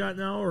bottle you got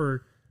now?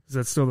 Or is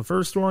that still the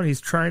first one?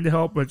 He's trying to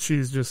help, but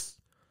she's just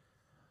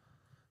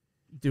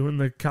doing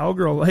the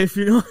cowgirl life,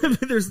 you know? I mean,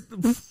 there's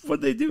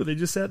what they do. They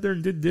just sat there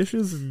and did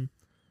dishes and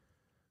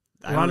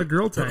a lot of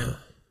girl time.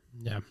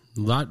 Yeah. A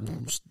lot.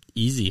 Just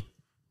easy.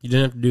 You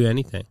didn't have to do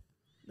anything.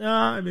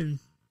 Nah, I mean,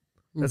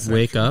 that's not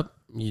Wake true. up,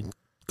 you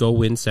go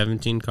win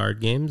 17 card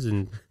games,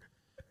 and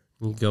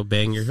you go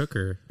bang your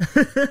hooker.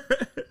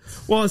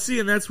 Well, see,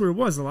 and that's where it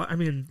was. A lot. I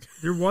mean,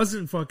 there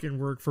wasn't fucking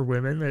work for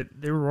women. That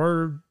they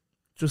were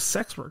just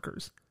sex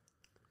workers.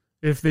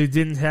 If they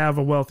didn't have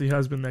a wealthy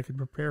husband that could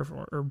prepare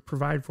for or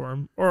provide for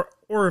them,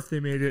 or if they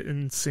made it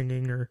in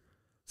singing or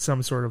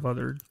some sort of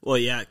other. Well,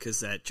 yeah, because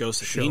that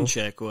Josephine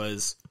Show. chick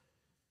was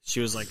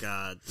like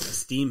a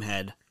steam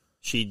head.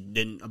 She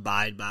didn't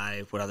abide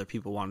by what other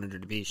people wanted her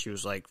to be. She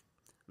was like,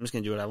 I'm just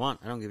going to do what I want.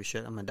 I don't give a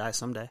shit. I'm going to die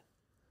someday.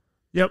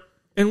 Yep.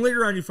 And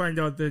later on, you find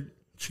out that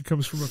she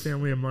comes from a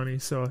family of money,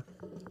 so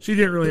she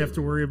didn't really have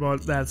to worry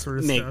about that sort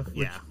of stuff. Which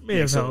may have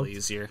makes it a helped. little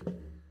easier.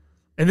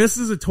 And this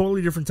is a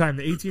totally different time.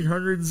 The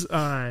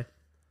 1800s,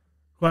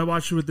 who I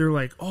watched it with, they're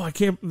like, oh, I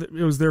can't, it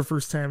was their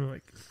first time.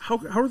 Like, how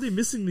are they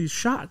missing these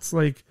shots?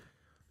 Like,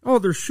 oh,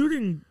 they're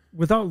shooting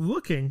without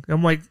looking.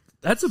 I'm like,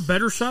 that's a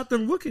better shot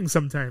than looking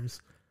sometimes.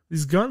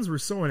 These guns were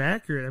so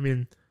inaccurate. I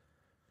mean,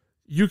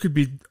 you could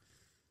be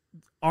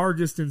our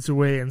distance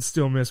away and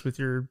still miss with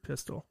your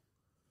pistol.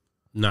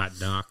 Not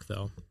Doc,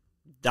 though.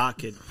 Doc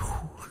could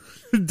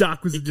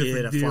Doc was a hit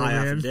different a deal, fly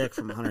off a man. dick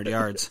from 100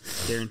 yards.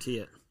 Guarantee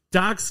it.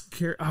 Doc's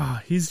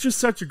he's just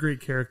such a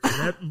great character.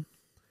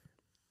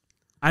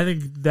 I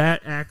think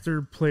that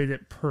actor played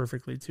it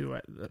perfectly too.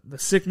 The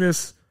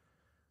sickness,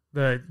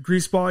 the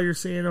greaseball you're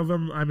saying of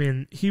him. I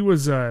mean, he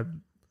was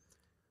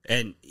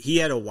And he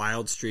had a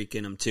wild streak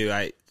in him too.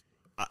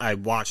 I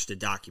watched a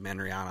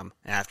documentary on him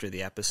after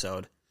the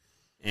episode,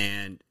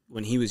 and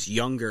when he was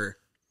younger,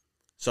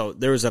 so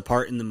there was a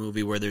part in the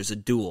movie where there's a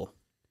duel,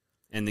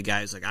 and the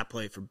guy's like, I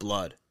play for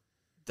blood.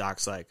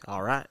 Doc's like,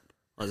 all right,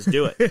 let's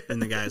do it.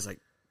 And the guy's like,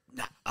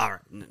 nah, all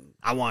right,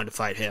 I wanted to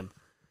fight him.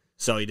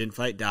 So he didn't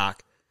fight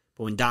Doc.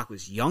 But when Doc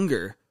was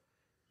younger,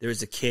 there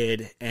was a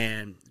kid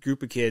and a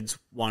group of kids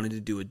wanted to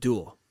do a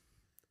duel.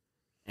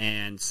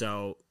 And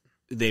so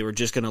they were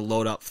just going to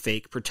load up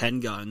fake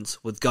pretend guns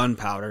with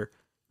gunpowder,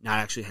 not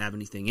actually have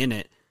anything in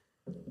it.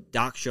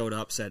 Doc showed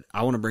up, said,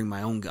 I want to bring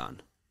my own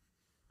gun.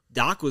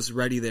 Doc was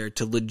ready there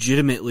to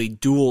legitimately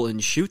duel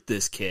and shoot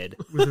this kid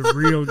with a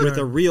real gun. with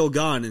a real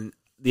gun, and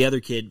the other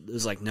kid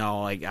was like,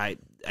 no, like I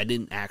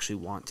didn't actually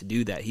want to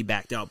do that. He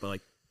backed out, but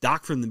like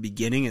Doc from the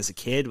beginning as a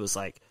kid was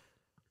like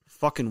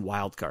fucking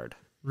wild card.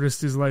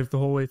 Risked his life the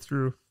whole way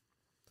through.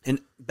 And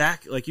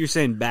back, like you're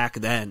saying, back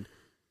then,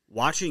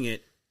 watching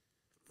it,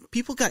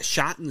 people got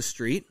shot in the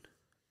street,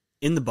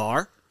 in the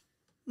bar,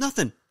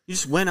 nothing. You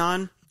just went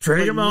on,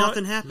 Drag him out.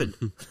 nothing happened.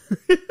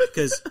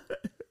 Because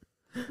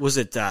was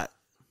it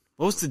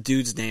what was the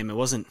dude's name?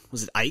 Was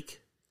it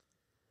Ike?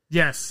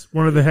 Yes,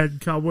 one of the head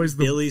cowboys.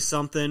 Billy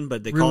something,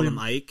 but they called him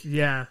Ike.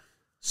 Yeah.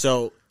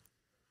 So,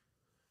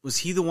 was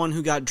he the one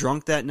who got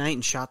drunk that night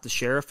and shot the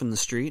sheriff in the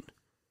street?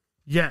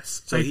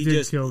 Yes, So I he did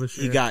just kill the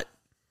sheriff. he got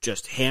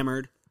just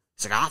hammered.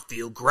 He's like, I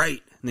feel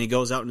great. And then he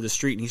goes out into the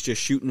street and he's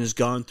just shooting his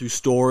gun through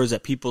stores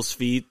at people's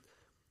feet.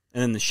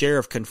 And then the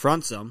sheriff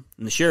confronts him.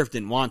 And the sheriff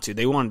didn't want to.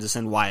 They wanted to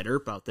send Wyatt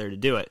Earp out there to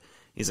do it.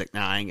 He's like,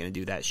 nah, I ain't going to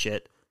do that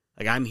shit.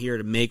 Like, I'm here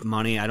to make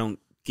money. I don't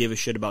give a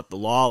shit about the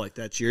law. Like,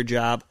 that's your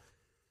job.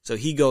 So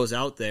he goes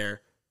out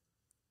there.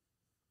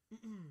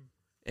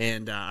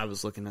 And I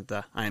was looking at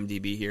the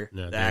IMDb here.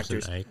 No, the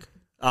there's an actors. Ike.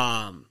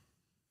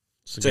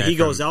 It's the So guy he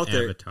goes from out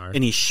there Avatar.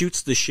 and he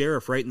shoots the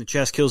sheriff right in the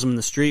chest, kills him in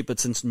the street. But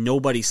since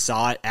nobody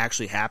saw it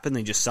actually happen,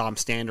 they just saw him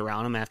stand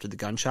around him after the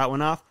gunshot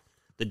went off.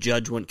 The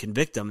judge wouldn't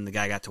convict him, and the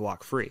guy got to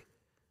walk free.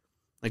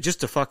 Like,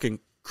 just a fucking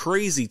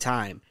crazy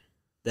time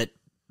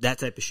that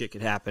type of shit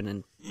could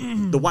happen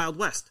in the Wild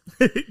West.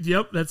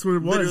 Yep, that's what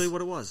it was. Literally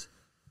what it was.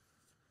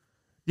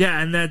 Yeah,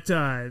 and that,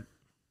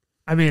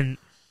 I mean,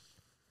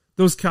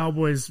 those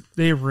Cowboys,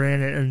 they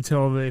ran it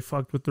until they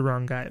fucked with the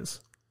wrong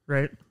guys,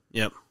 right?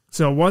 Yep.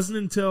 So it wasn't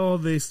until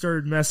they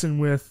started messing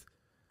with,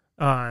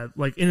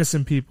 like,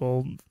 innocent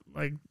people,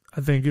 like, I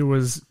think it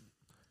was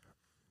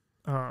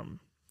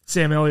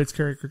Sam Elliott's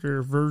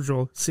character,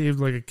 Virgil,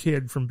 saved, like, a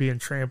kid from being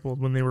trampled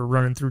when they were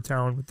running through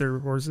town with their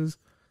horses.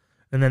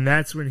 And then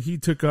that's when he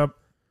took up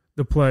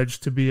the pledge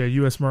to be a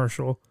U.S.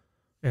 Marshal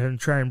and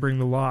try and bring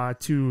the law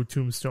to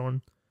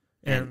Tombstone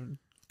and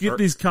get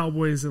these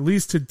Cowboys at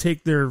least to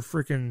take their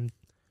freaking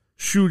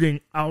shooting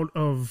out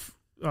of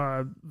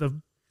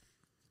the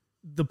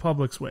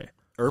public's way.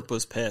 Earp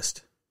was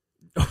pissed.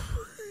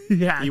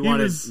 Yeah, he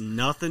wanted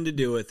nothing to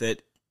do with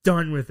it.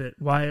 Done with it.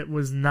 Wyatt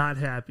was not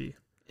happy.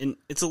 And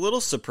it's a little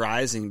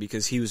surprising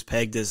because he was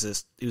pegged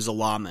as he was a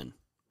lawman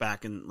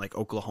back in like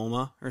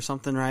Oklahoma or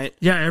something, right?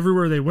 Yeah,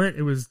 everywhere they went,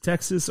 it was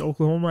Texas,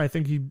 Oklahoma. I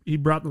think he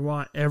brought the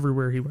law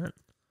everywhere he went.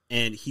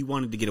 And he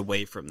wanted to get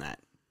away from that.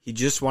 He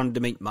just wanted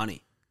to make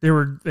money. They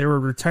were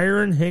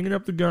retiring, hanging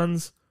up the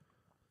guns,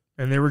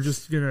 and they were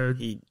just gonna.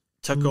 He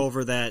took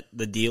over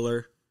the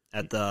dealer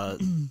at the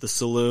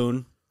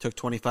saloon, took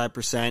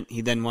 25%.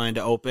 He then wanted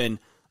to open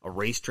a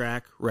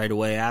racetrack right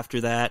away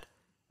after that.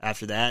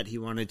 After that, he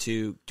wanted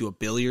to do a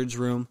billiards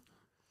room.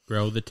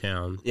 Grow the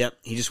town. Yep.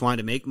 He just wanted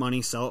to make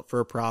money, sell it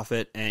for a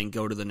profit, and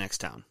go to the next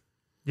town.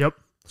 Yep.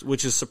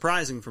 Which is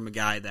surprising from a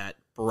guy that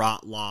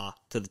brought law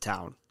to the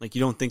town. Like,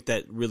 you don't think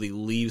that really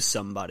leaves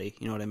somebody.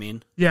 You know what I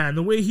mean? Yeah, and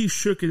the way he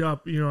shook it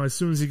up, as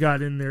soon as he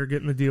got in there,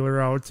 getting the dealer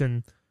out,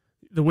 and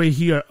the way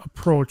he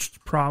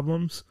approached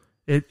problems,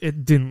 it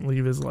didn't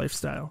leave his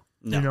lifestyle.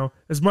 No.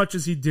 As much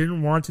as he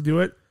didn't want to do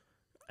it,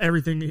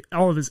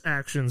 all of his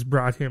actions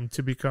brought him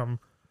to become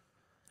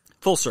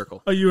full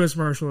circle a U.S.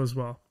 Marshal as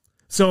well.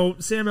 So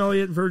Sam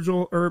Elliott,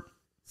 Virgil Earp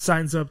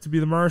signs up to be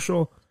the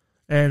Marshal,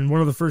 and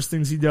one of the first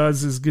things he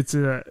does is gets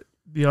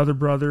the other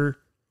brother,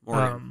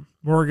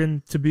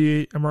 Morgan, to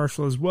be a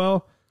Marshal as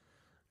well.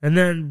 And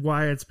then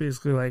Wyatt's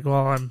basically like,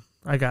 well,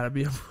 I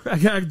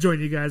gotta join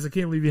you guys. I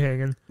can't leave you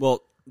hanging.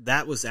 Well,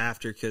 that was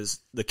after, because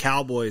the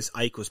Cowboys,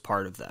 Ike was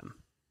part of them.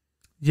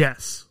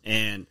 Yes.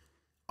 And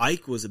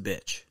Ike was a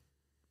bitch.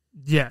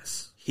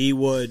 Yes. He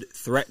would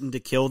threaten to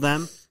kill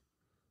them,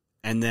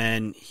 and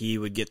then he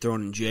would get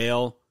thrown in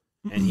jail,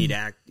 and he'd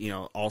act,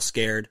 all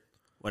scared,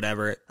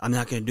 whatever. I'm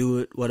not going to do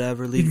it,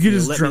 whatever. He'd get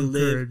his let drunk me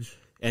live. courage.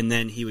 And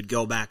then he would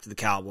go back to the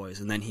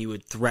Cowboys, and then he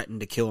would threaten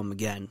to kill him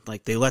again.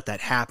 Like, they let that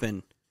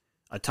happen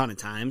a ton of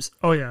times.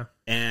 Oh, yeah.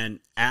 And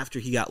after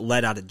he got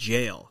let out of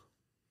jail,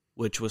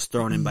 which was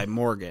thrown in by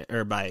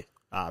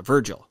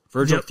Virgil.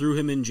 Virgil threw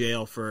him in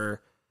jail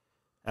for,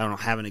 I don't know,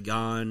 having a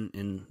gun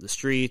in the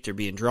street or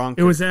being drunk.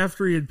 It was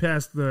after he had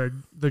passed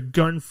the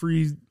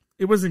gun-free.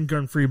 It wasn't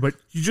gun-free, but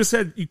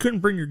you couldn't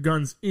bring your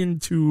guns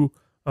into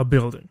a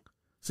building.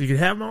 So you could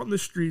have them out in the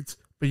streets,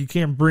 but you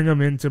can't bring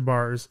them into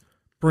bars,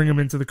 bring them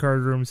into the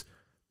card rooms.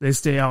 They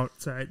stay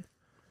outside.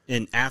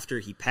 And after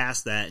he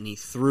passed that, and he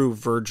threw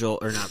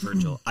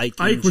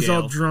Ike was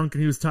all drunk,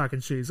 and he was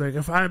talking shit. He's like,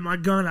 if I had my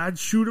gun, I'd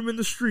shoot him in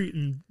the street.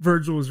 And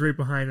Virgil was right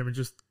behind him and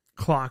just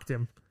clocked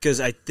him. Because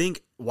I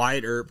think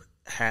Wyatt Earp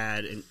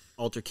had an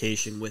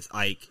altercation with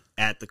Ike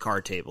at the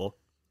card table.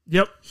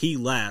 Yep. He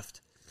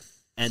left,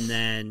 and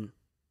then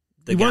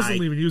he wasn't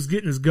leaving. He was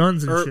getting his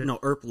guns and shit. No,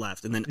 Earp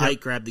left, and then Ike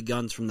grabbed the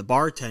guns from the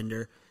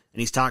bartender, and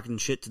he's talking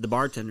shit to the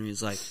bartender.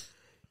 He's like,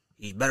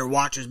 he better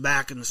watch his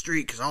back in the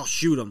street because I'll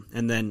shoot him.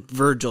 And then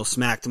Virgil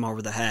smacked him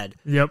over the head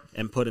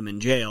and put him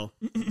in jail.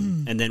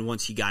 And then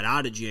once he got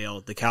out of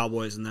jail, the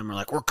Cowboys and them were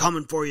like, we're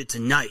coming for you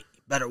tonight.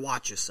 Better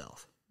watch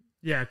yourself.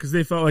 Yeah, because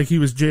they felt like he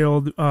was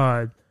jailed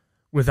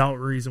without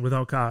reason,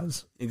 without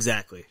cause.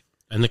 Exactly.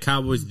 And the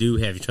Cowboys do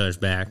have each other's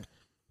back.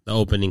 The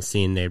opening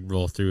scene, they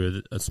roll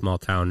through a small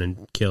town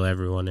and kill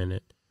everyone in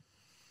it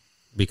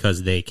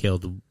because they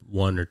killed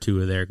one or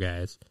two of their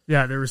guys.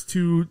 Yeah, there was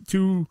two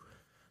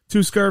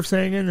scarves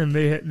hanging, and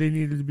they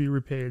needed to be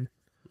repaid.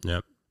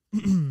 Yep.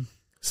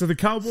 So the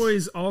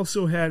Cowboys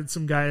also had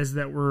some guys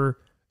that were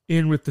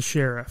in with the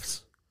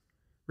sheriffs,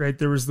 right?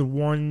 There was the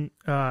one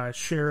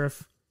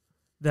sheriff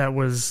that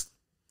was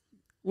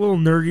a little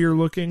nerdier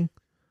looking,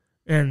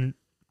 and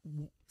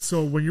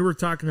so when you were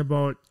talking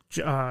about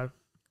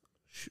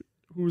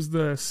who's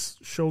the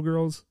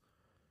showgirls,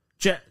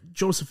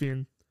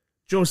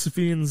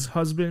 Josephine's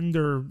husband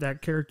or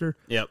that character.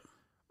 Yep.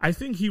 I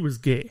think he was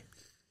gay.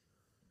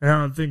 I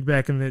don't think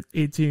back in the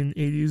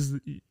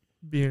 1880s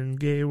being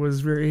gay was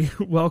very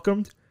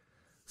welcomed.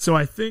 So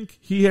I think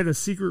he had a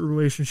secret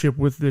relationship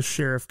with this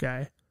sheriff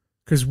guy.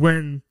 Because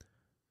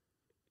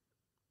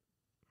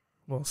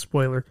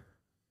spoiler,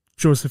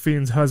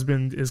 Josephine's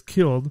husband is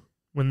killed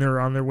when they're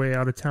on their way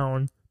out of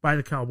town by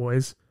the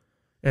Cowboys.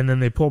 And then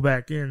they pull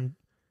back in.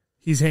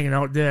 He's hanging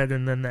out dead.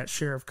 And then that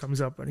sheriff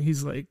comes up and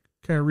he's like,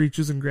 kind of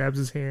reaches and grabs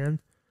his hand.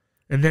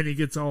 And then he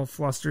gets all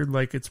flustered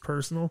like it's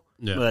personal.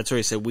 Yeah. Well, that's where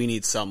he said, we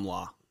need some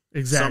law.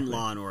 Exactly. Some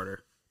law and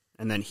order.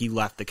 And then he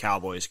left the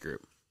Cowboys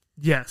group.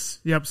 Yes.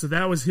 Yep. So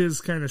that was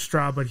his kind of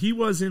straw, but he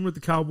was in with the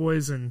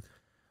Cowboys, and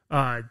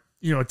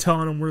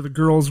telling them where the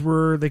girls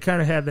were. They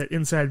kind of had that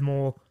inside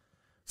mole.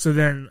 So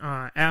then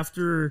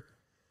after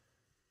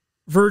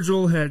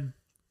Virgil had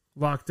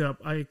locked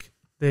up Ike,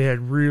 they had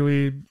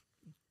really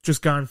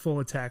just gone full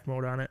attack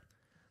mode on it.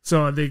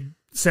 So they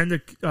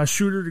send a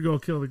shooter to go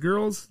kill the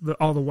girls,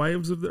 all the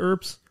wives of the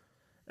Earps.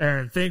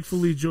 And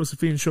thankfully,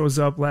 Josephine shows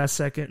up last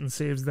second and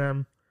saves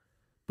them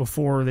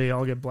before they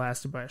all get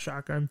blasted by a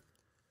shotgun.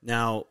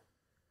 Now,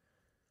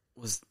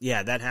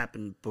 that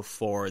happened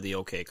before the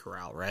OK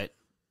Corral, right?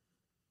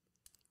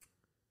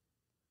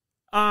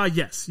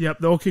 Yes. Yep.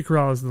 The OK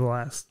Corral is the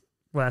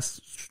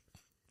last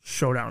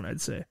showdown,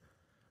 I'd say.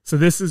 So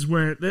this is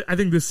when I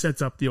think this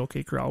sets up the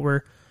OK Corral,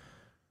 where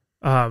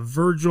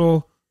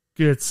Virgil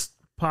gets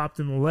popped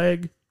in the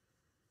leg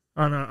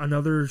on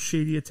another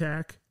shady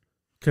attack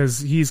because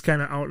he's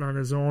kind of out on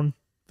his own.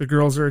 The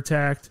girls are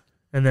attacked,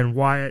 and then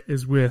Wyatt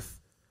is with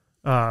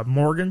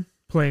Morgan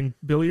playing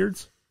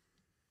billiards,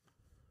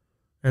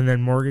 and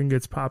then Morgan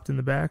gets popped in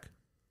the back.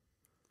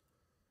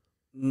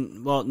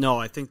 Well, no,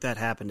 I think that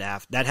happened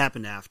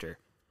after.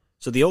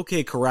 So the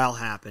OK Corral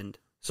happened.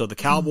 So the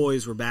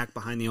Cowboys were back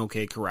behind the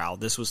OK Corral.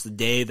 This was the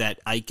day that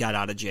Ike got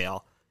out of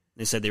jail.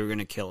 They said they were going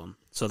to kill him.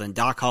 So then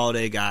Doc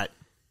Holliday got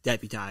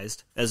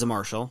deputized as a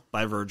marshal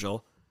by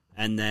Virgil,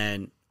 and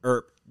then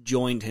Earp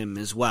joined him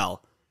as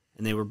well.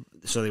 And they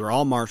were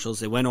all marshals.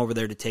 They went over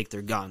there to take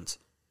their guns.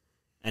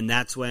 And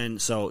that's when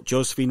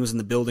Josephine was in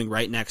the building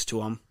right next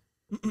to him,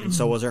 and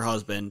so was her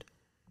husband.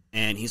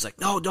 And he's like,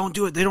 "No, don't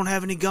do it. They don't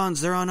have any guns.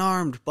 They're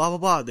unarmed, blah, blah,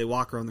 blah." They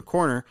walk around the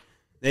corner.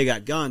 They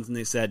got guns, and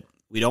they said,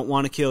 "We don't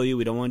want to kill you.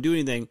 We don't want to do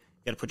anything.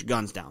 You got to put your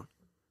guns down."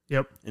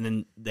 Yep. And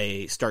then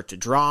they start to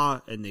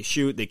draw, and they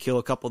shoot. They kill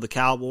a couple of the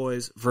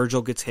Cowboys.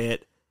 Virgil gets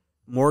hit.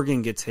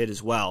 Morgan gets hit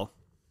as well.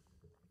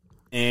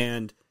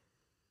 And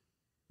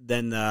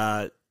then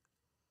I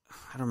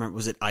don't remember,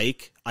 was it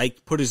Ike?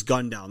 Ike put his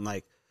gun down,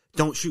 like,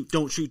 don't shoot,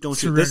 don't shoot, don't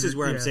shoot. This is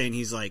where I'm saying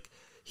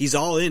he's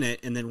all in it,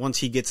 and then once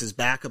he gets his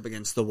back up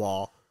against the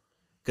wall,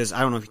 because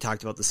I don't know if you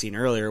talked about the scene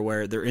earlier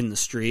where they're in the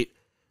street,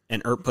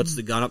 and Earp puts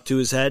the gun up to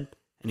his head,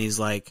 and he's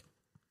like,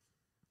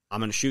 "I'm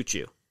going to shoot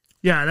you."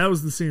 Yeah, that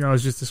was the scene I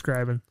was just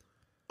describing.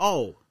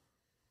 Oh.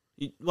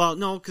 Well,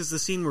 no, because the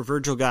scene where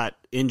Virgil got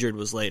injured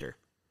was later.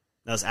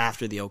 That was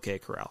after the OK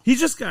Corral. He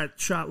just got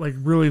shot like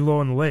really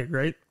low in the leg,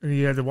 right? And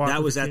he had to walk.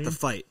 That was at the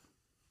fight,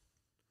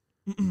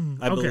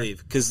 I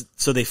believe.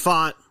 So they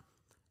fought.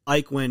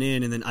 Ike went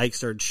in, and then Ike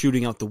started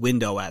shooting out the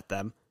window at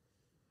them.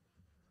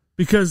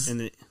 Because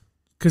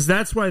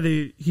that's why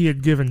he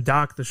had given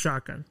Doc the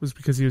shotgun, was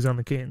because he was on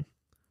the cane.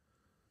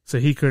 So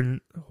he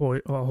couldn't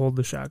hold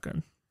the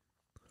shotgun.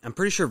 I'm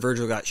pretty sure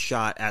Virgil got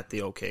shot at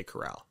the OK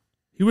Corral.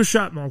 He was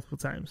shot multiple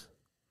times.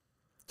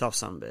 Tough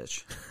son of a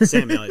bitch.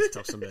 Sam Elliott's a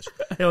tough son of a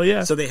bitch. Hell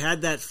yeah. So they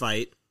had that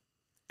fight,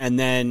 and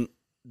then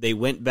they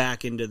went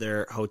back into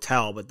their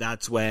hotel, but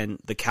that's when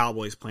the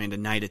Cowboys planned a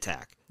night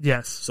attack.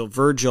 Yes. So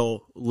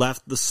Virgil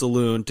left the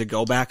saloon to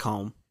go back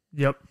home.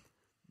 Yep.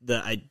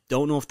 I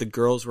don't know if the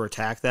girls were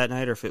attacked that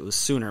night or if it was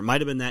sooner. It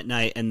might have been that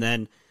night, and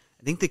then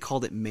I think they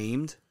called it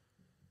maimed.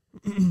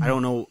 I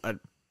don't know.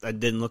 I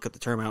didn't look at the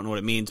term. I don't know what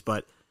it means,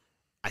 but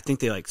I think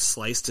they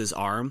sliced his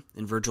arm,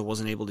 and Virgil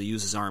wasn't able to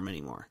use his arm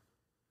anymore.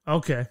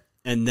 Okay.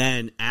 And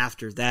then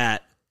after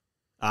that,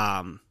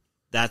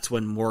 that's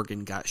when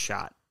Morgan got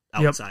shot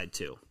outside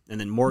too. And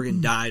then Morgan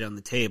died on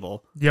the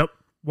table. Yep.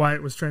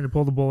 Wyatt was trying to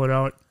pull the bullet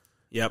out.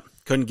 Yep.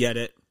 Couldn't get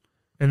it.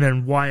 And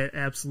then Wyatt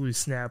absolutely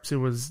snaps. It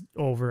was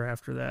over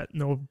after that.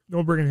 No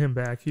bringing him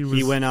back.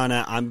 He went on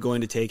I'm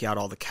going to take out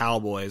all the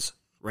Cowboys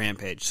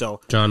rampage.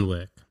 So John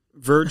Wick.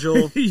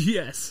 Virgil,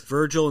 yes.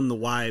 Virgil and the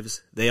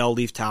wives, they all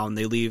leave town.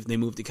 They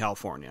move to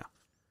California.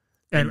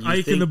 And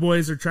Ike and the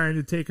boys are trying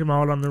to take him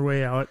out on their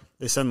way out.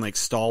 They send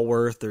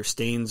Stallworth or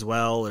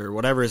Stainswell or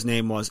whatever his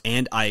name was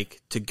and Ike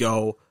to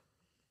go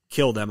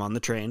kill them on the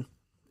train.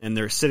 And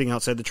they're sitting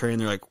outside the train.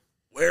 They're like,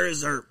 "Where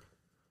is Earp?"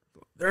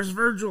 "There's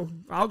Virgil.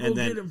 I'll go get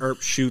him." And then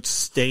Earp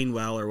shoots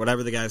Stainwell or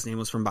whatever the guy's name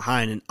was from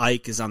behind, and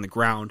Ike is on the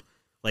ground,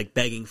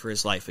 begging for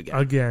his life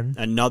again.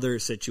 Another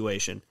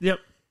situation. Yep.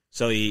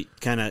 So he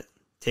kind of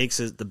takes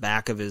the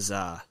back of his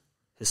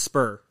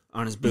spur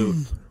on his boot,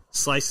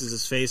 slices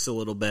his face a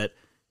little bit,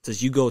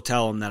 says, "You go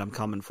tell him that I'm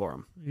coming for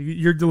him."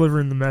 You're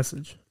delivering the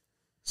message.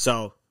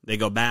 So they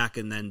go back,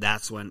 and then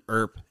that's when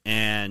Earp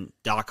and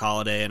Doc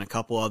Holliday and a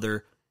couple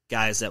other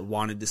guys that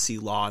wanted to see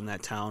law in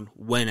that town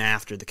went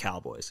after the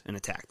Cowboys and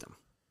attacked them.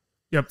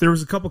 Yep, there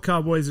was a couple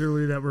Cowboys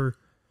earlier that were,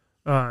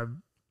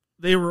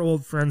 they were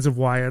old friends of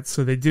Wyatt,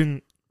 so they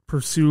didn't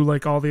pursue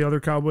like all the other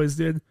Cowboys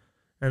did.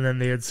 And then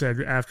they had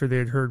said after they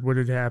had heard what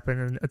had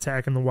happened and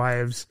attacking the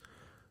wives,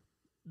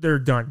 they're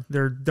done.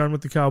 They're done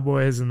with the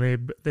Cowboys, and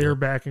they are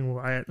backing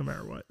Wyatt no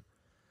matter what.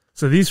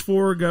 So these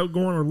four go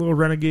on a little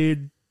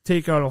renegade,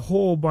 take out a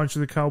whole bunch of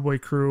the Cowboy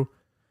crew,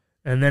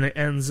 and then it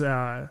ends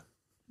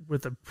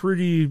with a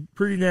pretty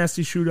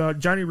nasty shootout.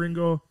 Johnny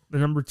Ringo, the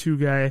number 2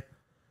 guy,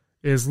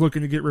 is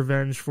looking to get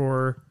revenge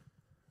for,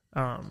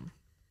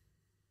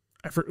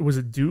 was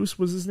it Deuce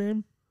was his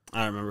name?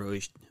 I don't remember who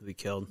he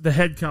killed. The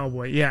head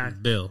cowboy, yeah.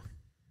 Bill.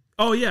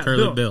 Oh, yeah,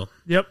 Curly Bill.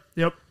 Yep.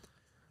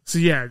 So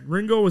yeah,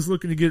 Ringo was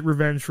looking to get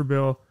revenge for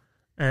Bill,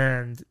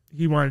 and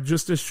he wanted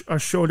just a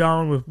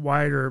showdown with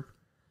Wyatt Earp,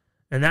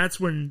 and that's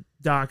when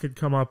Doc had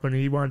come up and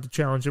he wanted to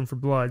challenge him for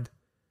blood.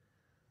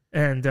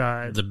 And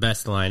the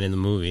best line in the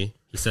movie,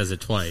 he says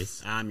it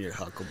twice. I'm your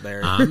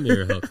Huckleberry. I'm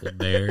your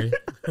Huckleberry.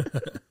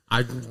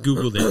 I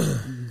Googled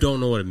it.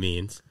 Don't know what it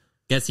means.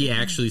 Guess he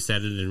actually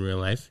said it in real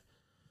life.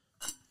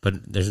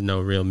 But there's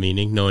no real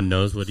meaning. No one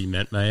knows what he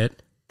meant by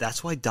it.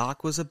 That's why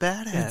Doc was a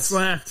badass. it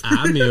slapped.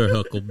 I'm your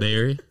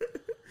Huckleberry.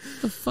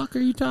 What the fuck are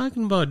you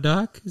talking about,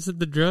 Doc? Is it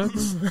the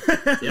drugs?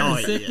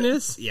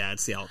 Sickness? Yeah,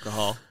 it's the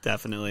alcohol,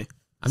 definitely.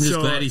 I'm just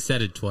glad he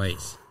said it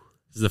twice.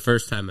 This is the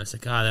first time I was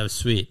like, oh, that was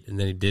sweet. And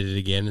then he did it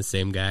again, the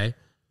same guy.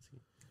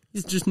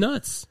 He's just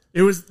nuts.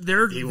 It was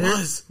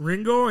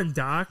Ringo and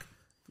Doc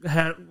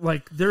had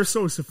they're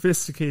so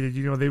sophisticated,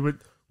 they would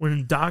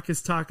when Doc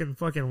is talking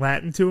fucking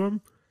Latin to him,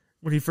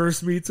 when he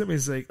first meets him,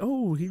 he's like,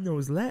 oh, he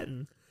knows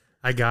Latin.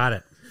 I got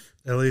it.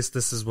 At least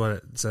this is what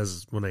it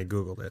says when I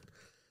Googled it.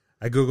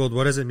 I Googled,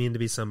 what does it mean to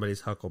be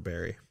somebody's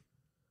Huckleberry?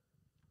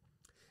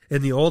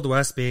 In the Old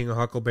West, being a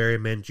Huckleberry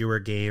meant you were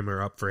game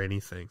or up for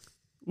anything.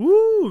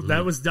 Ooh,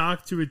 that was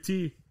Doc to a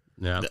T.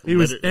 Yeah. He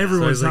was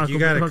everyone's so like, you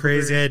got a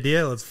crazy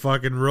idea. Let's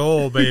fucking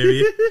roll,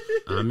 baby.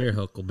 I'm your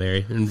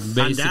Huckleberry. And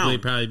basically,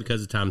 probably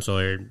because of Tom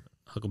Sawyer,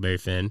 Huckleberry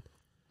Finn.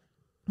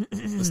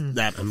 Was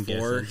that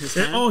before his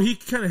time? He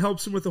kind of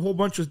helps him with a whole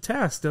bunch of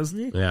tasks, doesn't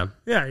he? Yeah.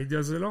 Yeah, he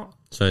does it all.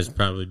 So it's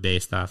probably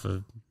based off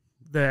of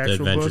The actual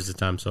Adventures book. of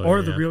Tom Sawyer.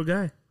 Or the real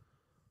guy.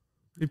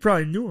 He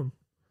probably knew him.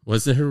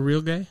 Was it a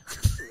real guy?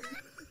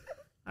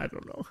 I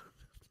don't know.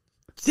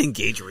 Think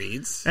Gage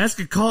reads. Ask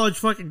a college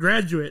fucking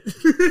graduate.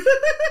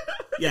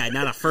 Yeah,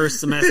 not a first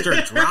semester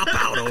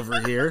dropout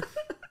over here.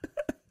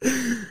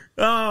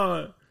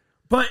 But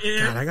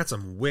God, I got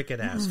some wicked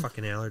ass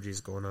fucking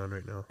allergies going on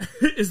right now.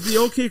 is the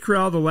OK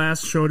Corral the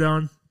last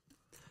showdown?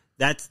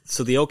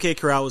 So the OK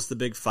Corral was the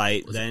big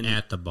fight. Then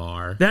at the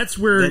bar. That's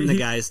where the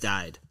guys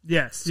died.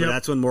 Yes. So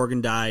that's when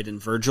Morgan died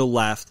and Virgil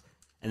left.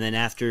 And then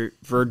after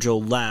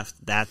Virgil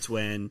left, that's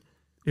when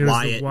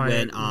Wyatt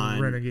went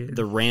on renegade.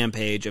 the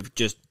rampage of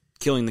just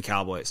killing the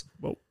cowboys.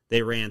 Whoa.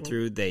 They ran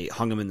through. They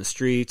hung them in the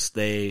streets.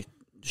 They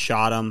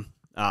shot them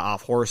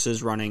off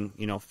horses running,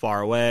 far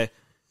away.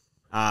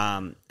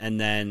 And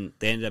then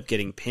they ended up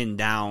getting pinned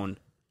down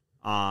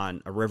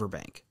on a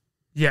riverbank.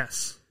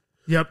 Yes.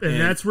 Yep.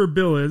 And that's where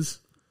Bill is.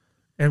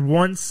 And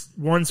once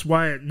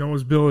Wyatt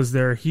knows Bill is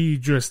there, he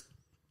just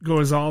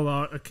goes all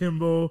out.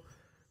 Akimbo,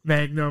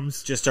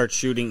 magnums. Just starts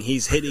shooting.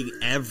 He's hitting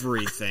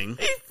everything.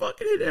 He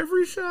fucking hit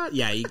every shot.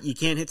 Yeah, you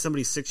can't hit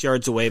somebody 6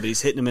 yards away, but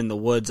he's hitting them in the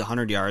woods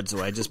 100 yards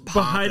away, just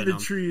behind the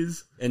them.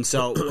 trees. And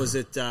so was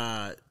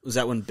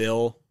that when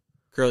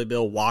Curly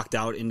Bill walked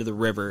out into the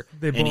river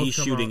and he's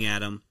shooting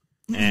at him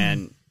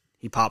and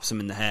he pops him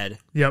in the head.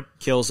 Yep.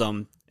 Kills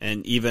him.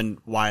 And even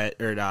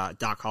Wyatt or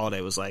Doc Holliday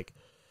was like,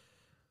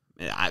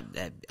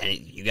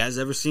 you guys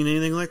ever seen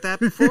anything like that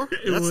before?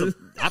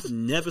 I've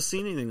never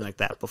seen anything like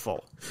that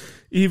before.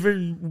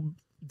 Even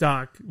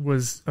Doc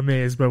was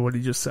amazed by what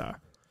he just saw.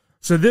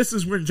 So this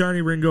is when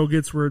Johnny Ringo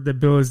gets word that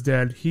Bill is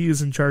dead. He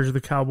is in charge of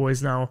the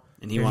Cowboys now,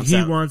 and he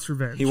wants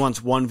revenge. He wants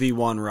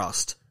 1v1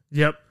 Rust.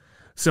 Yep.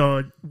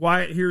 So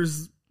Wyatt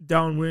hears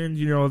downwind.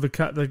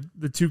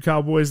 The two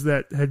Cowboys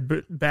that had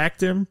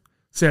backed him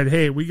said,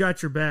 "Hey, we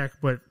got your back,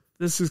 but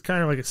this is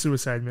kind of like a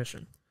suicide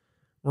mission.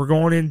 We're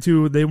going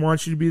into. They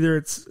want you to be there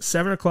at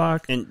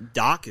 7:00." And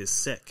Doc is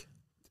sick.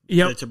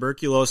 Yep. The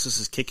tuberculosis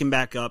is kicking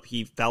back up.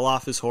 He fell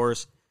off his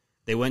horse.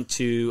 They went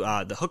to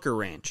the Hooker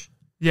Ranch.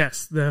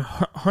 Yes, the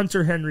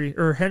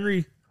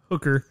Henry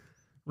Hooker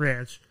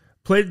Ranch,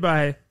 played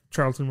by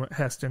Charlton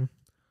Heston,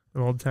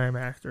 an old-time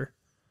actor.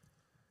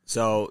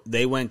 So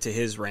they went to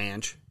his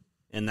ranch,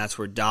 and that's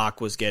where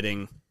Doc was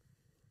getting,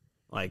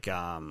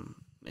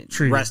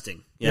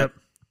 resting. Yep.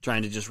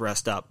 Trying to just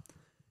rest up.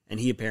 And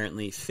he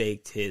apparently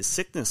faked his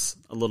sickness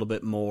a little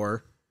bit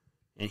more,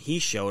 and he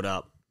showed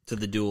up to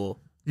the duel.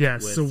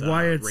 Yes, with, so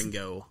Wyatt's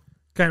Ringo.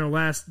 Kind of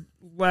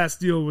last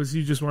deal was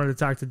he just wanted to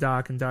talk to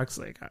Doc, and Doc's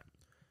like,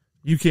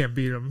 "You can't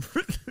beat him."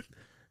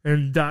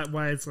 And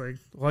Wyatt's like,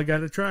 "Well, I got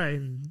to try,"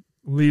 and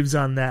leaves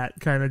on that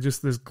kind of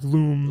just this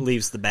gloom.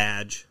 Leaves the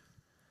badge.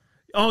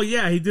 Oh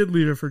yeah, he did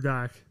leave it for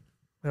Doc.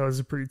 That was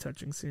a pretty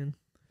touching scene.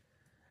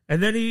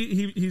 And then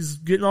he's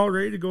getting all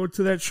ready to go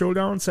to that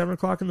showdown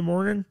 7:00 in the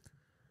morning.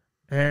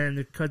 And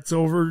it cuts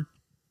over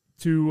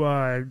to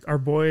our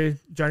boy,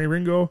 Johnny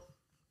Ringo.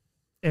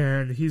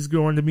 And he's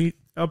going to meet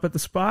up at the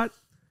spot.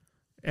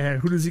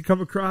 And who does he come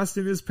across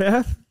in his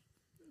path?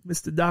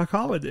 Mr. Doc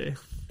Holliday.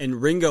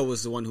 And Ringo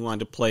was the one who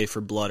wanted to play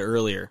for blood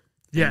earlier.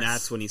 Yes. And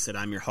that's when he said,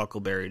 "I'm your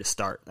Huckleberry" to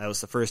start. That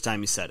was the first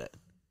time he said it.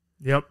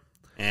 Yep.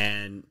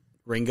 And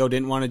Ringo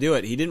didn't want to do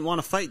it. He didn't want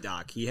to fight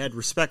Doc. He had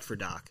respect for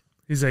Doc.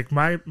 He's like,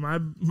 my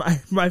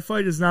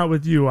fight is not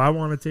with you. I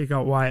want to take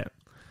out Wyatt.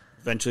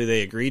 Eventually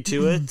they agreed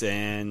to it,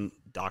 and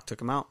Doc took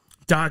him out.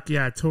 Doc,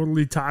 yeah,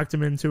 totally talked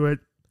him into it.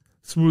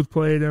 Smooth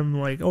played him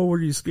like, "Oh, were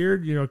you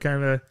scared?"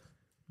 Kind of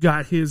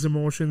got his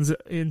emotions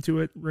into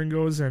it,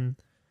 Ringo's, and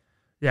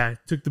yeah,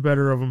 took the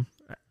better of him.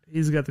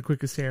 He's got the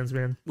quickest hands,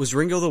 man. Was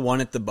Ringo the one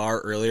at the bar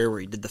earlier where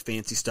he did the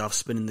fancy stuff,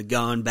 spinning the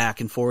gun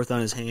back and forth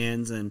on his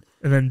hands, and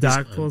then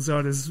Doc pulls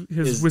out his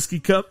whiskey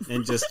cup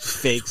and just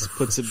fakes,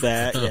 puts it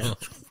back? Yeah.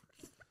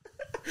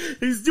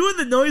 He's doing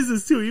the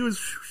noises too. He was.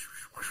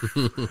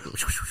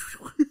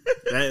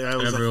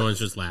 Everyone's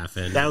just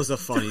laughing. That was a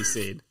funny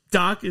scene.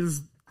 Doc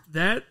is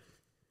that.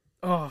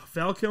 Oh,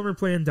 Val Kilmer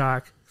playing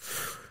Doc.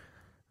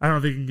 I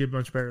don't think you can get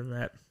much better than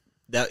that.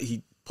 That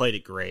he played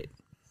it great.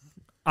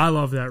 I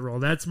love that role.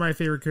 That's my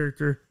favorite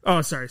character.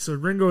 Oh, sorry. So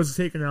Ringo is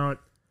taken out.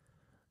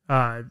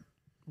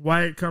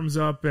 Wyatt comes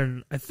up,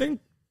 and I think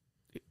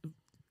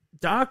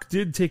Doc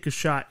did take a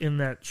shot in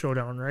that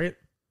showdown, right?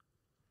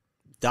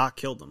 Doc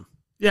killed him.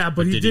 Yeah,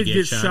 but he did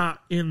get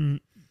shot in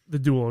the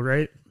duel,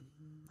 right?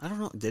 I don't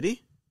know. Did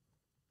he?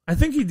 I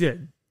think he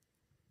did.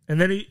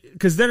 And then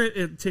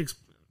it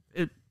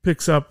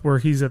picks up where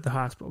he's at the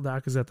hospital.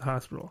 Doc is at the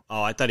hospital.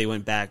 Oh, I thought he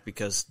went back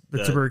because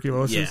the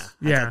tuberculosis.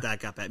 Yeah, I thought that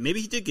got bad. Maybe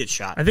he did get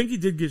shot. I think he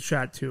did get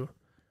shot too.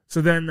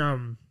 So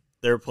then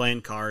they were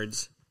playing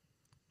cards,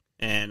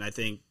 and I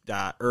think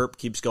Earp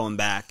keeps going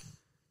back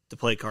to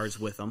play cards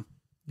with him.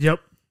 Yep.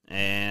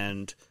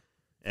 And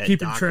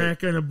keeping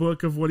track in a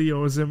book of what he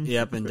owes him.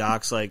 Yep, and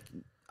Doc's like,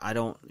 I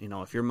don't,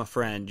 if you're my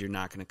friend, you're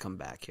not going to come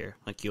back here.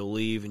 Like, you'll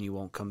leave and you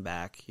won't come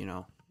back,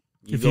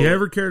 If you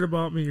ever cared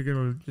about me, you're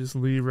going to just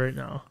leave right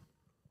now.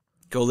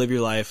 Go live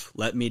your life.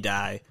 Let me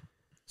die.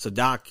 So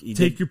Doc...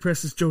 Take your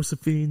precious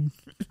Josephine.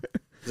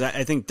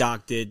 I think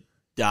Doc did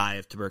die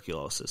of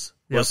tuberculosis.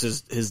 Yep. Was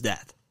his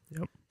death.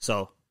 Yep.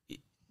 So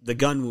the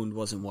gun wound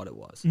wasn't what it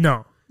was.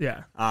 No.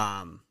 Yeah.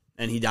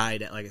 And he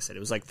died at, like I said, it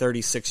was like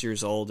 36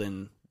 years old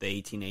in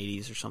the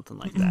 1880s or something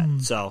like that.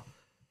 So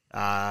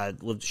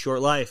lived a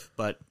short life,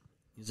 but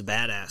he's a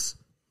badass.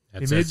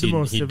 That says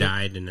he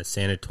died in a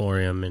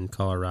sanatorium in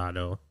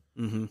Colorado.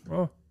 Mm-hmm.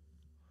 Oh.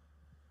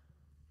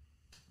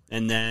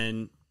 And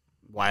then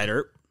Wyatt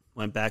Earp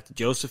went back to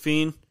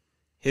Josephine.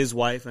 His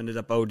wife ended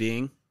up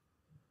ODing.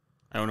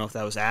 I don't know if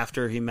that was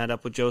after he met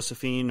up with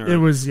Josephine. Or it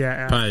was,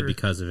 after. Probably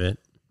because of it.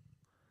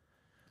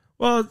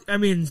 Well, I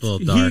mean, it's a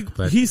little dark,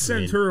 but he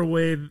sent her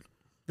away.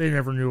 They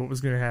never knew what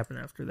was going to happen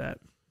after that.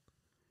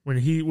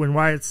 When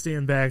Wyatt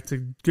stand back to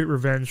get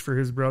revenge for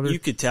his brother, you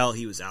could tell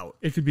he was out.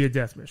 It could be a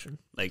death mission.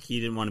 Like, he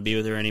didn't want to be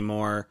with her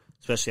anymore,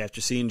 especially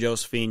after seeing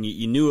Josephine.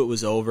 You knew it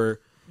was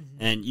over,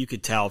 and you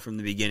could tell from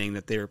the beginning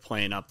that they were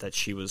playing up that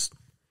she wasn't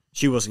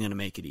going to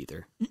make it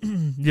either.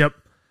 Yep.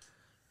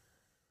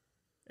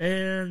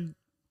 And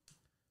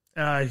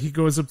he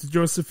goes up to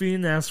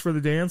Josephine, asks for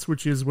the dance,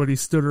 which is what he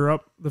stood her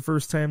up the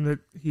first time that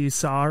he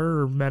saw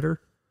her or met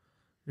her.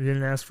 He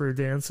didn't ask for a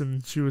dance,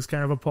 and she was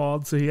kind of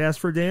appalled. So he asked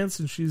for a dance,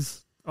 and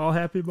she's all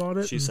happy about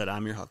it. She said,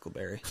 "I'm your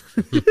Huckleberry."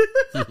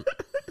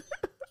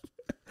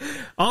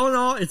 All in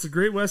all, it's a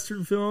great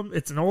Western film.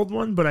 It's an old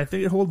one, but I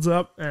think it holds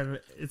up, and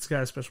it's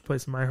got a special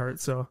place in my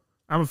heart. So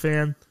I'm a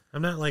fan.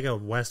 I'm not like a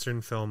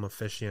Western film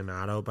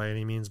aficionado by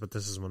any means, but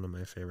this is one of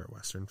my favorite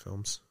Western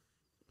films.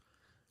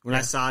 When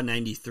I saw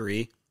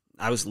 93,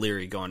 I was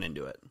leery going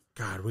into it.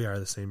 God, we are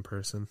the same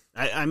person.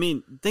 I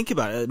mean, think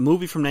about it. A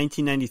movie from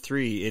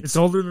 1993. It's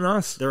older than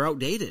us. They're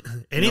outdated.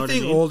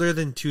 Anything older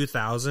than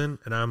 2000,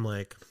 and I'm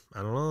like,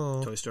 I don't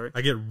know. Toy Story?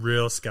 I get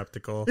real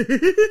skeptical.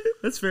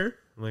 That's fair.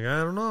 I'm like,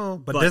 I don't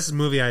know. But this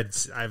movie,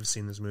 I've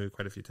seen this movie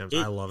quite a few times.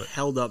 I love it.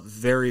 Held up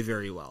very,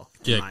 very well.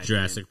 Like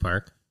Jurassic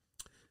Park?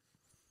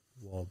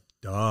 Well,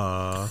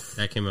 duh.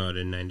 That came out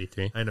in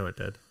 93. I know it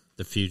did.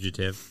 The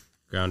Fugitive,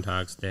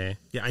 Groundhog's Day.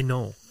 Yeah, I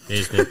know.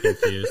 Days Been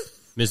Confused.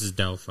 Mrs.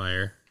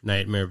 Doubtfire,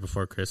 Nightmare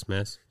Before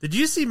Christmas. Did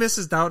you see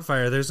Mrs.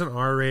 Doubtfire? There's an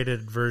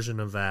R-rated version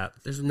of that.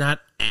 There's not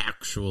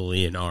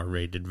actually an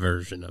R-rated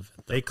version of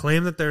it, though. They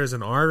claim that there is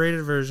an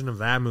R-rated version of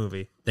that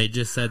movie. They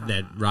just said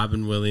that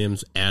Robin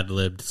Williams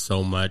ad-libbed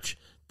so much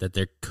that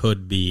there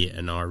could be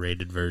an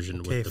R-rated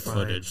version with the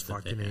footage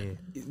that they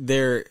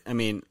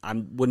had. I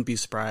wouldn't be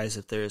surprised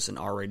if there's an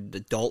R-rated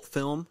adult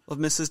film of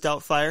Mrs.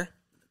 Doubtfire.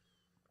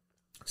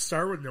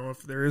 Star would know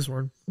if there is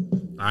one.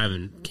 I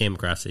haven't came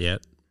across it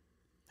yet.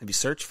 Have you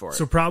searched for it?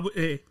 So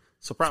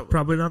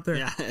probably not there.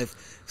 Yeah,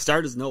 if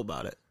Star doesn't know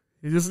about it.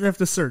 He doesn't have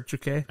to search,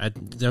 okay?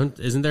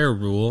 Isn't there a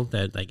rule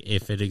that, like,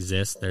 if it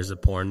exists, there's a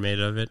porn made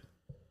of it?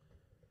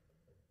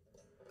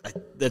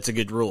 That's a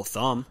good rule of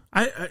thumb.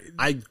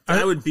 I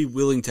would be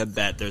willing to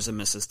bet there's a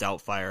Mrs.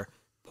 Doubtfire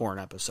porn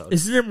episode.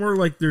 Isn't it more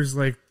like there's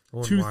like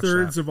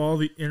 2/3 of all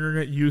the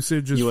internet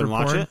usage is you for wouldn't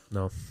watch porn? it?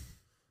 No.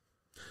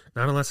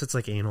 Not unless it's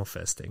like anal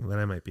fisting. Then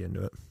I might be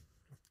into it.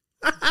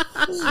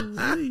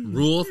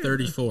 Rule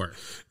 34.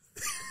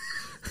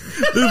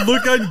 The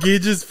look on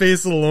Gage's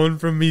face alone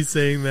from me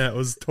saying that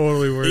was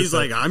totally worth it. He's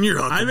like, I'm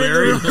your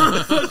Huckleberry. I'm in the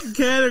wrong fucking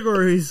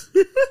categories.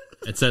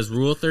 It says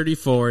Rule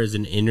 34 is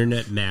an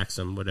internet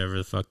maxim, whatever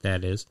the fuck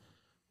that is,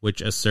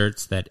 which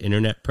asserts that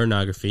internet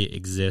pornography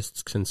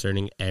exists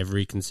concerning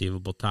every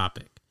conceivable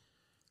topic.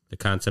 The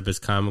concept is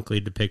comically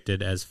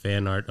depicted as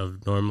fan art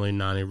of normally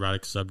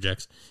non-erotic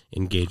subjects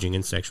engaging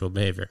in sexual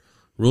behavior.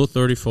 Rule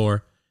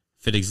 34,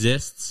 if it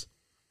exists,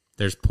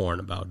 there's porn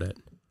about it.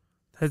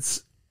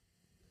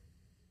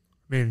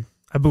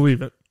 I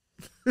believe it.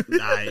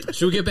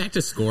 Should we get back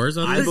to scores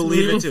on I this?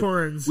 believe it too.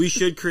 Porns. We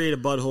should create a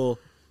butthole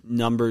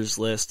numbers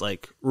list,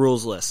 like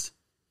rules list,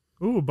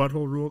 Ooh,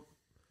 butthole rule.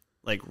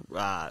 like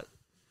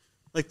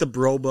the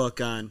bro book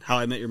on How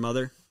I Met Your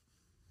Mother,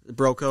 the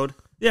bro code.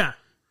 Yeah.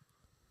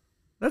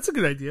 That's a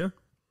good idea.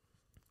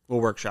 We'll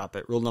workshop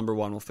it. Rule number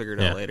 1, we'll figure it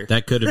out later.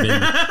 That could have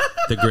been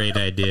the great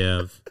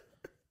idea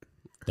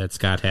that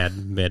Scott had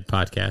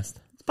mid-podcast.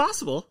 It's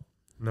possible.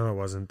 No, it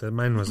wasn't.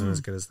 Mine wasn't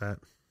as good as that.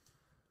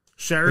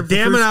 Sheriff, But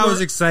damn it, I was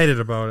excited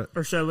about it.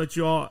 Or should I let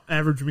you all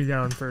average me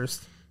down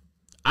first?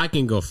 I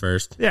can go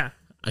first. Yeah.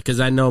 Because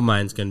I know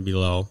mine's going to be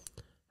low.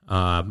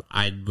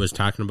 I was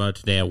talking about it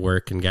today at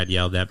work and got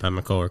yelled at by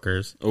my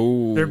coworkers.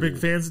 Oh, They're big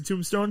fans of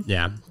Tombstone?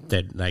 Yeah,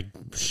 that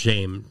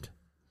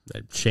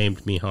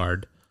shamed me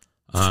hard.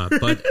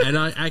 But and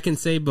I can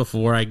say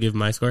before I give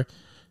my score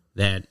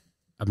that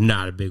I'm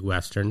not a big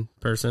Western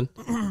person.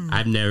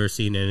 I've never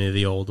seen any of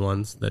the old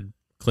ones, the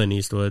Clint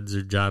Eastwood's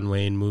or John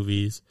Wayne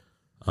movies.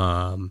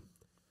 I've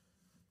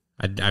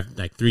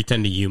like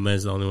 310 to Yuma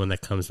is the only one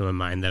that comes to my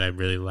mind that I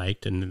really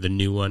liked, and the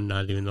new one,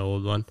 not even the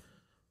old one.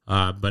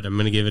 But I'm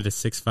gonna give it a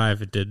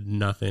 6.5. It did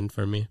nothing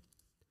for me.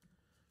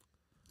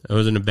 It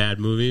wasn't a bad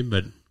movie,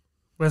 but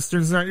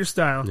Western's not your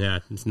style. yeah,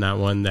 it's not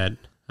one that.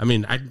 I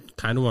mean, I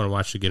kind of want to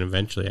watch it again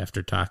eventually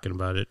after talking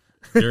about it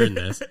during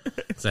this,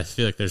 because I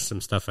feel like there's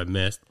some stuff I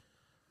missed.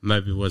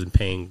 Maybe wasn't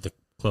paying the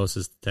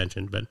closest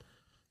attention, but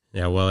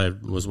yeah, while I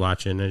was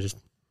watching, I just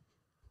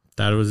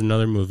thought it was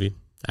another movie.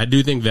 I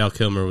do think Val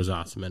Kilmer was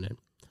awesome in it.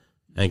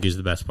 I think he's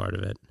the best part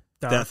of it.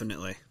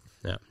 definitely.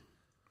 Yeah,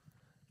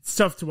 It's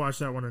tough to watch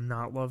that one and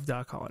not love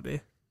Doc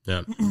Holliday.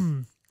 yeah.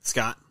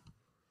 Scott?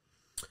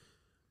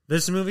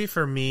 This movie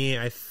for me,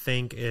 I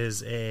think,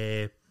 is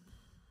a...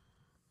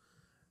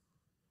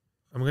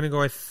 I'm going to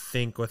go, I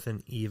think, with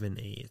an even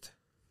 8.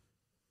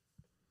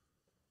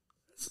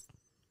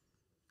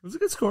 It was a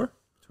good score.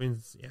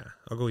 Yeah,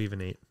 I'll go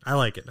even 8. I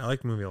like it. I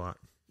like the movie a lot.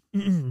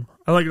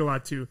 I like it a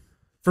lot too.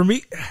 For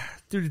me,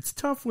 dude, it's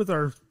tough with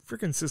our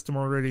freaking system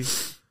already.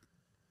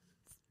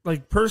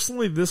 Like,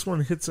 personally, this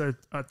one hits a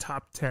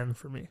top 10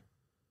 for me.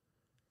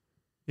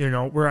 You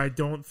know, where I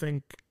don't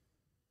think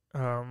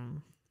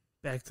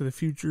Back to the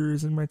Future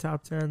is in my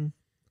top 10.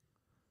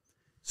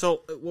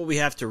 So what we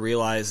have to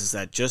realize is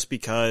that just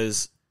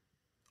because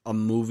a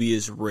movie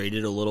is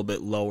rated a little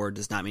bit lower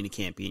does not mean it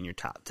can't be in your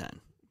top 10.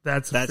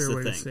 That's a fair the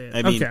way thing. to say it.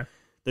 I mean, okay.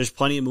 there's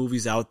plenty of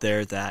movies out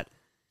there that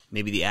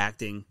maybe the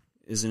acting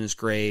isn't as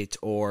great,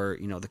 or,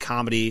 you know, the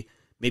comedy,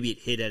 maybe it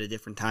hit at a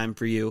different time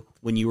for you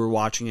when you were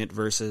watching it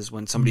versus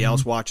when somebody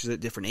else watches it,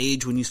 different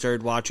age when you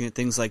started watching it,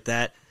 things like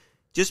that.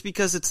 Just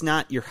because it's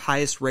not your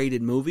highest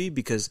rated movie,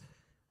 because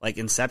like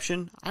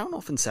Inception, I don't know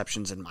if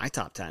Inception's in my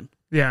top 10.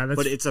 Yeah,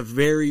 But it's a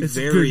very, it's a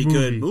very good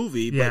good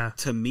movie. movie. Yeah. But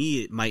to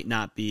me, it might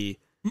not be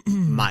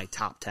my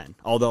top 10.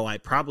 Although I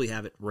probably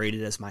have it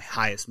rated as my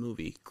highest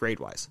movie,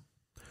 grade-wise.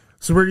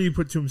 So where do you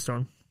put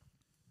Tombstone?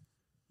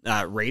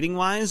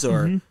 Rating-wise,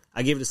 or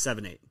I gave it a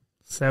 7.8.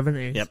 7,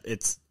 8. Yep,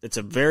 it's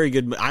a very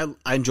good. I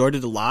enjoyed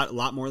it a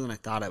lot more than I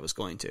thought I was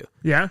going to.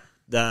 Yeah?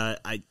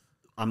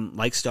 I'm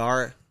like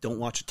Star, don't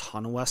watch a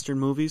ton of Western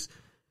movies,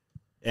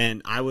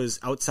 and I was,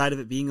 outside of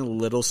it being a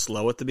little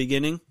slow at the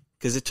beginning,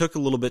 because it took a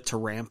little bit to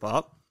ramp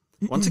up.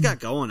 Once it got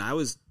going, I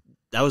was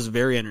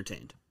very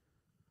entertained.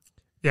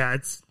 Yeah,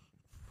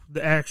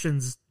 the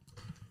action's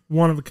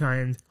one of a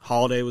kind.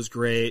 Holiday was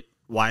great.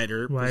 Wyatt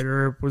Earp was Wyatt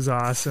Earp was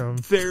awesome.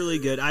 fairly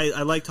good.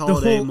 I liked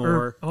Holiday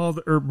more. All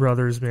the Earp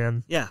brothers,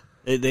 man. Yeah,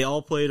 they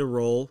all played a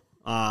role.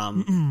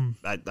 I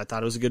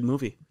thought it was a good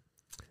movie.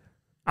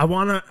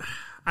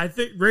 I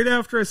think right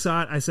after I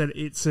saw it, I said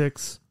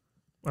 8.6.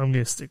 I'm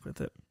going to stick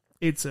with it.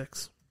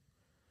 8.6.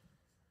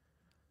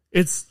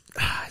 It's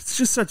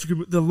just such a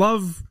good, the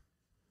love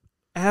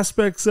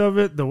aspects of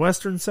it, the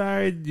Western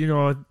side, you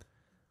know,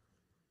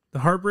 the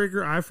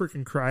heartbreaker. I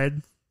freaking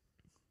cried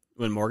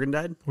When Morgan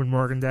died, when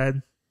Morgan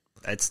died.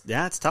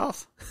 it's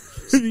tough.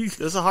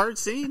 There's a hard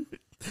scene.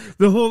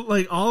 The whole,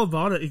 like, all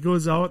about it. He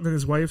goes out and then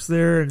his wife's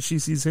there and she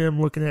sees him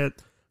looking at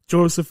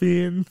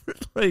Josephine.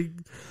 Like,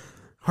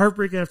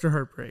 heartbreak after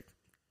heartbreak.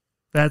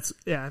 That's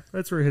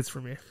where it hits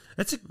for me.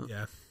 That's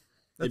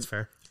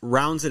fair.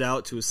 Rounds it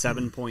out to a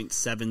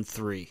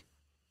 7.73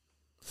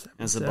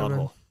 as a 7.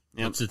 butthole.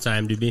 Yep. What's its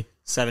IMDb?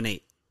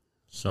 7.8.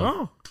 So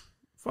Oh,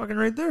 fucking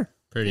right there.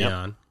 pretty Yep.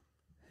 on.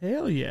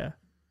 Hell yeah.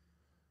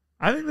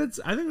 I think that's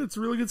a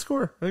really good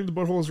score. I think the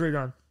butthole is right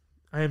on.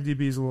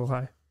 IMDb is a little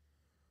high.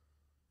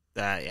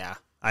 Yeah.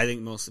 I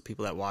think most of the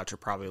people that watch are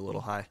probably a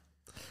little high.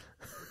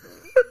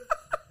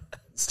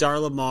 Star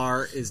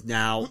Lamar is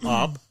now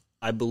up.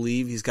 I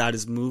believe he's got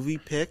his movie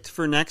picked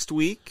for next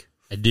week.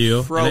 I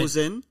do.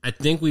 Frozen. I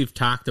think we've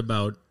talked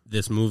about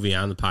this movie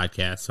on the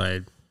podcast,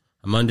 so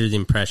I'm under the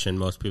impression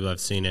most people have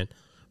seen it.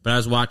 But I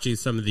was watching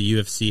some of the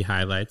UFC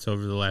highlights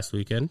over the last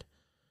weekend,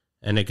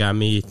 and it got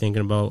me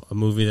thinking about a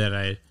movie that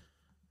I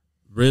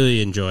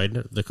really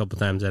enjoyed the couple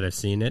times that I've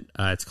seen it.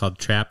 It's called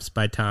Traps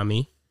by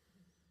Tommy.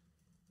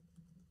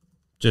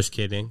 Just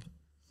kidding.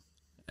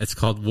 It's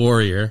called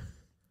Warrior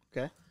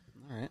Okay.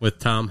 All right. with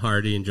Tom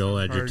Hardy and Joel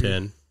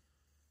Edgerton.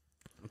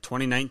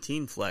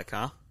 2019 flick,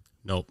 huh?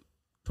 Nope.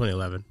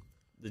 2011.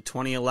 The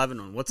 2011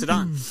 one. What's it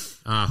on?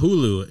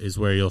 Hulu is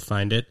where you'll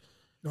find it.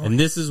 Nice. And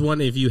this is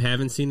one, if you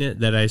haven't seen it,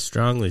 that I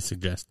strongly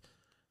suggest.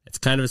 It's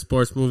kind of a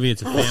sports movie.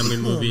 It's a family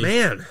movie.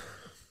 Man.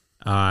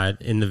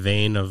 In the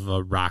vein of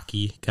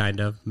Rocky, kind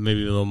of.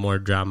 Maybe a little more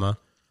drama.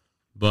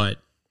 But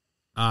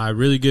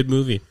really good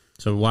movie.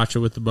 So watch it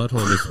with the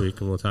butthole this week,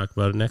 and we'll talk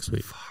about it next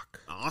week.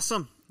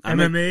 Awesome.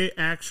 MMA,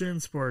 action,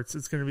 sports.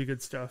 It's going to be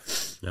good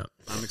stuff. Yeah.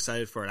 I'm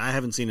excited for it. I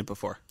haven't seen it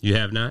before. You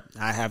have not?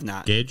 I have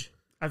not. Gage?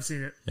 I've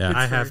seen it. Yeah. It's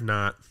I free. have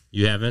not.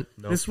 You haven't?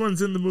 Nope. This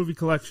one's in the movie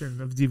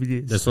collection of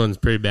DVDs. This one's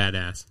pretty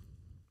badass.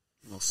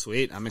 Well,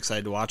 sweet. I'm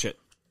excited to watch it.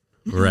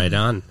 Right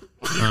on.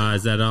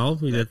 Is that all?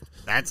 We did.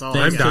 That's all.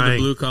 Thanks I'm to the dying.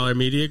 Blue Collar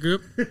Media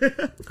Group. I'm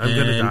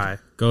going to die.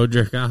 Go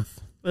jerk off.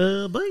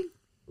 Bye.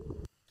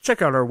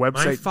 Check out our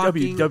website,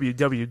 fucking-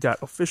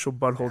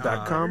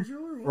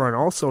 www.officialbutthole.com, or on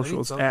all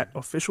socials at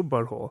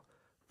officialbutthole.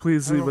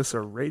 Please leave us a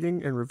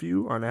rating and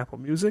review on Apple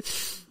Music,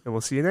 and we'll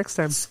see you next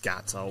time.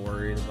 Scott's all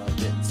worried about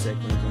getting sick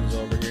when he comes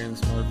over here, and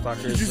this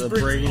motherfucker's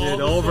bringing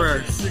it over.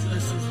 No,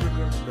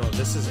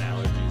 this is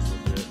allergies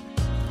legit.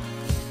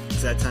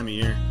 It's that time of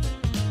year.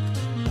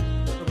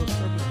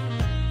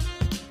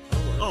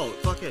 Oh,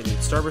 fuck yeah, dude.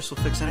 Starburst will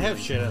fix I anything. have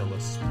shit at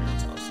Alyssa's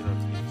parents' house. You don't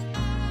have to use it.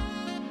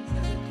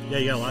 Yeah,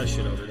 you got a lot of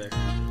shit over there.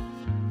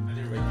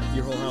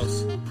 Your whole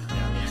house. Yeah,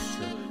 that's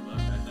true.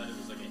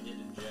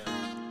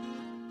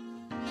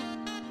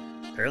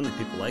 Apparently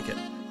people like it.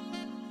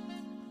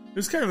 It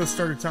was kind of the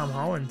start of Tom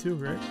Holland, too,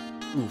 right?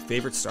 Ooh,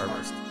 favorite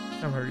Starburst.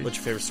 Tom Hardy. What's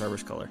your favorite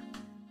Starburst color?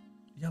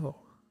 Yellow.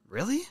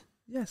 Really?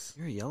 Yes.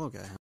 You're a yellow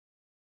guy, huh?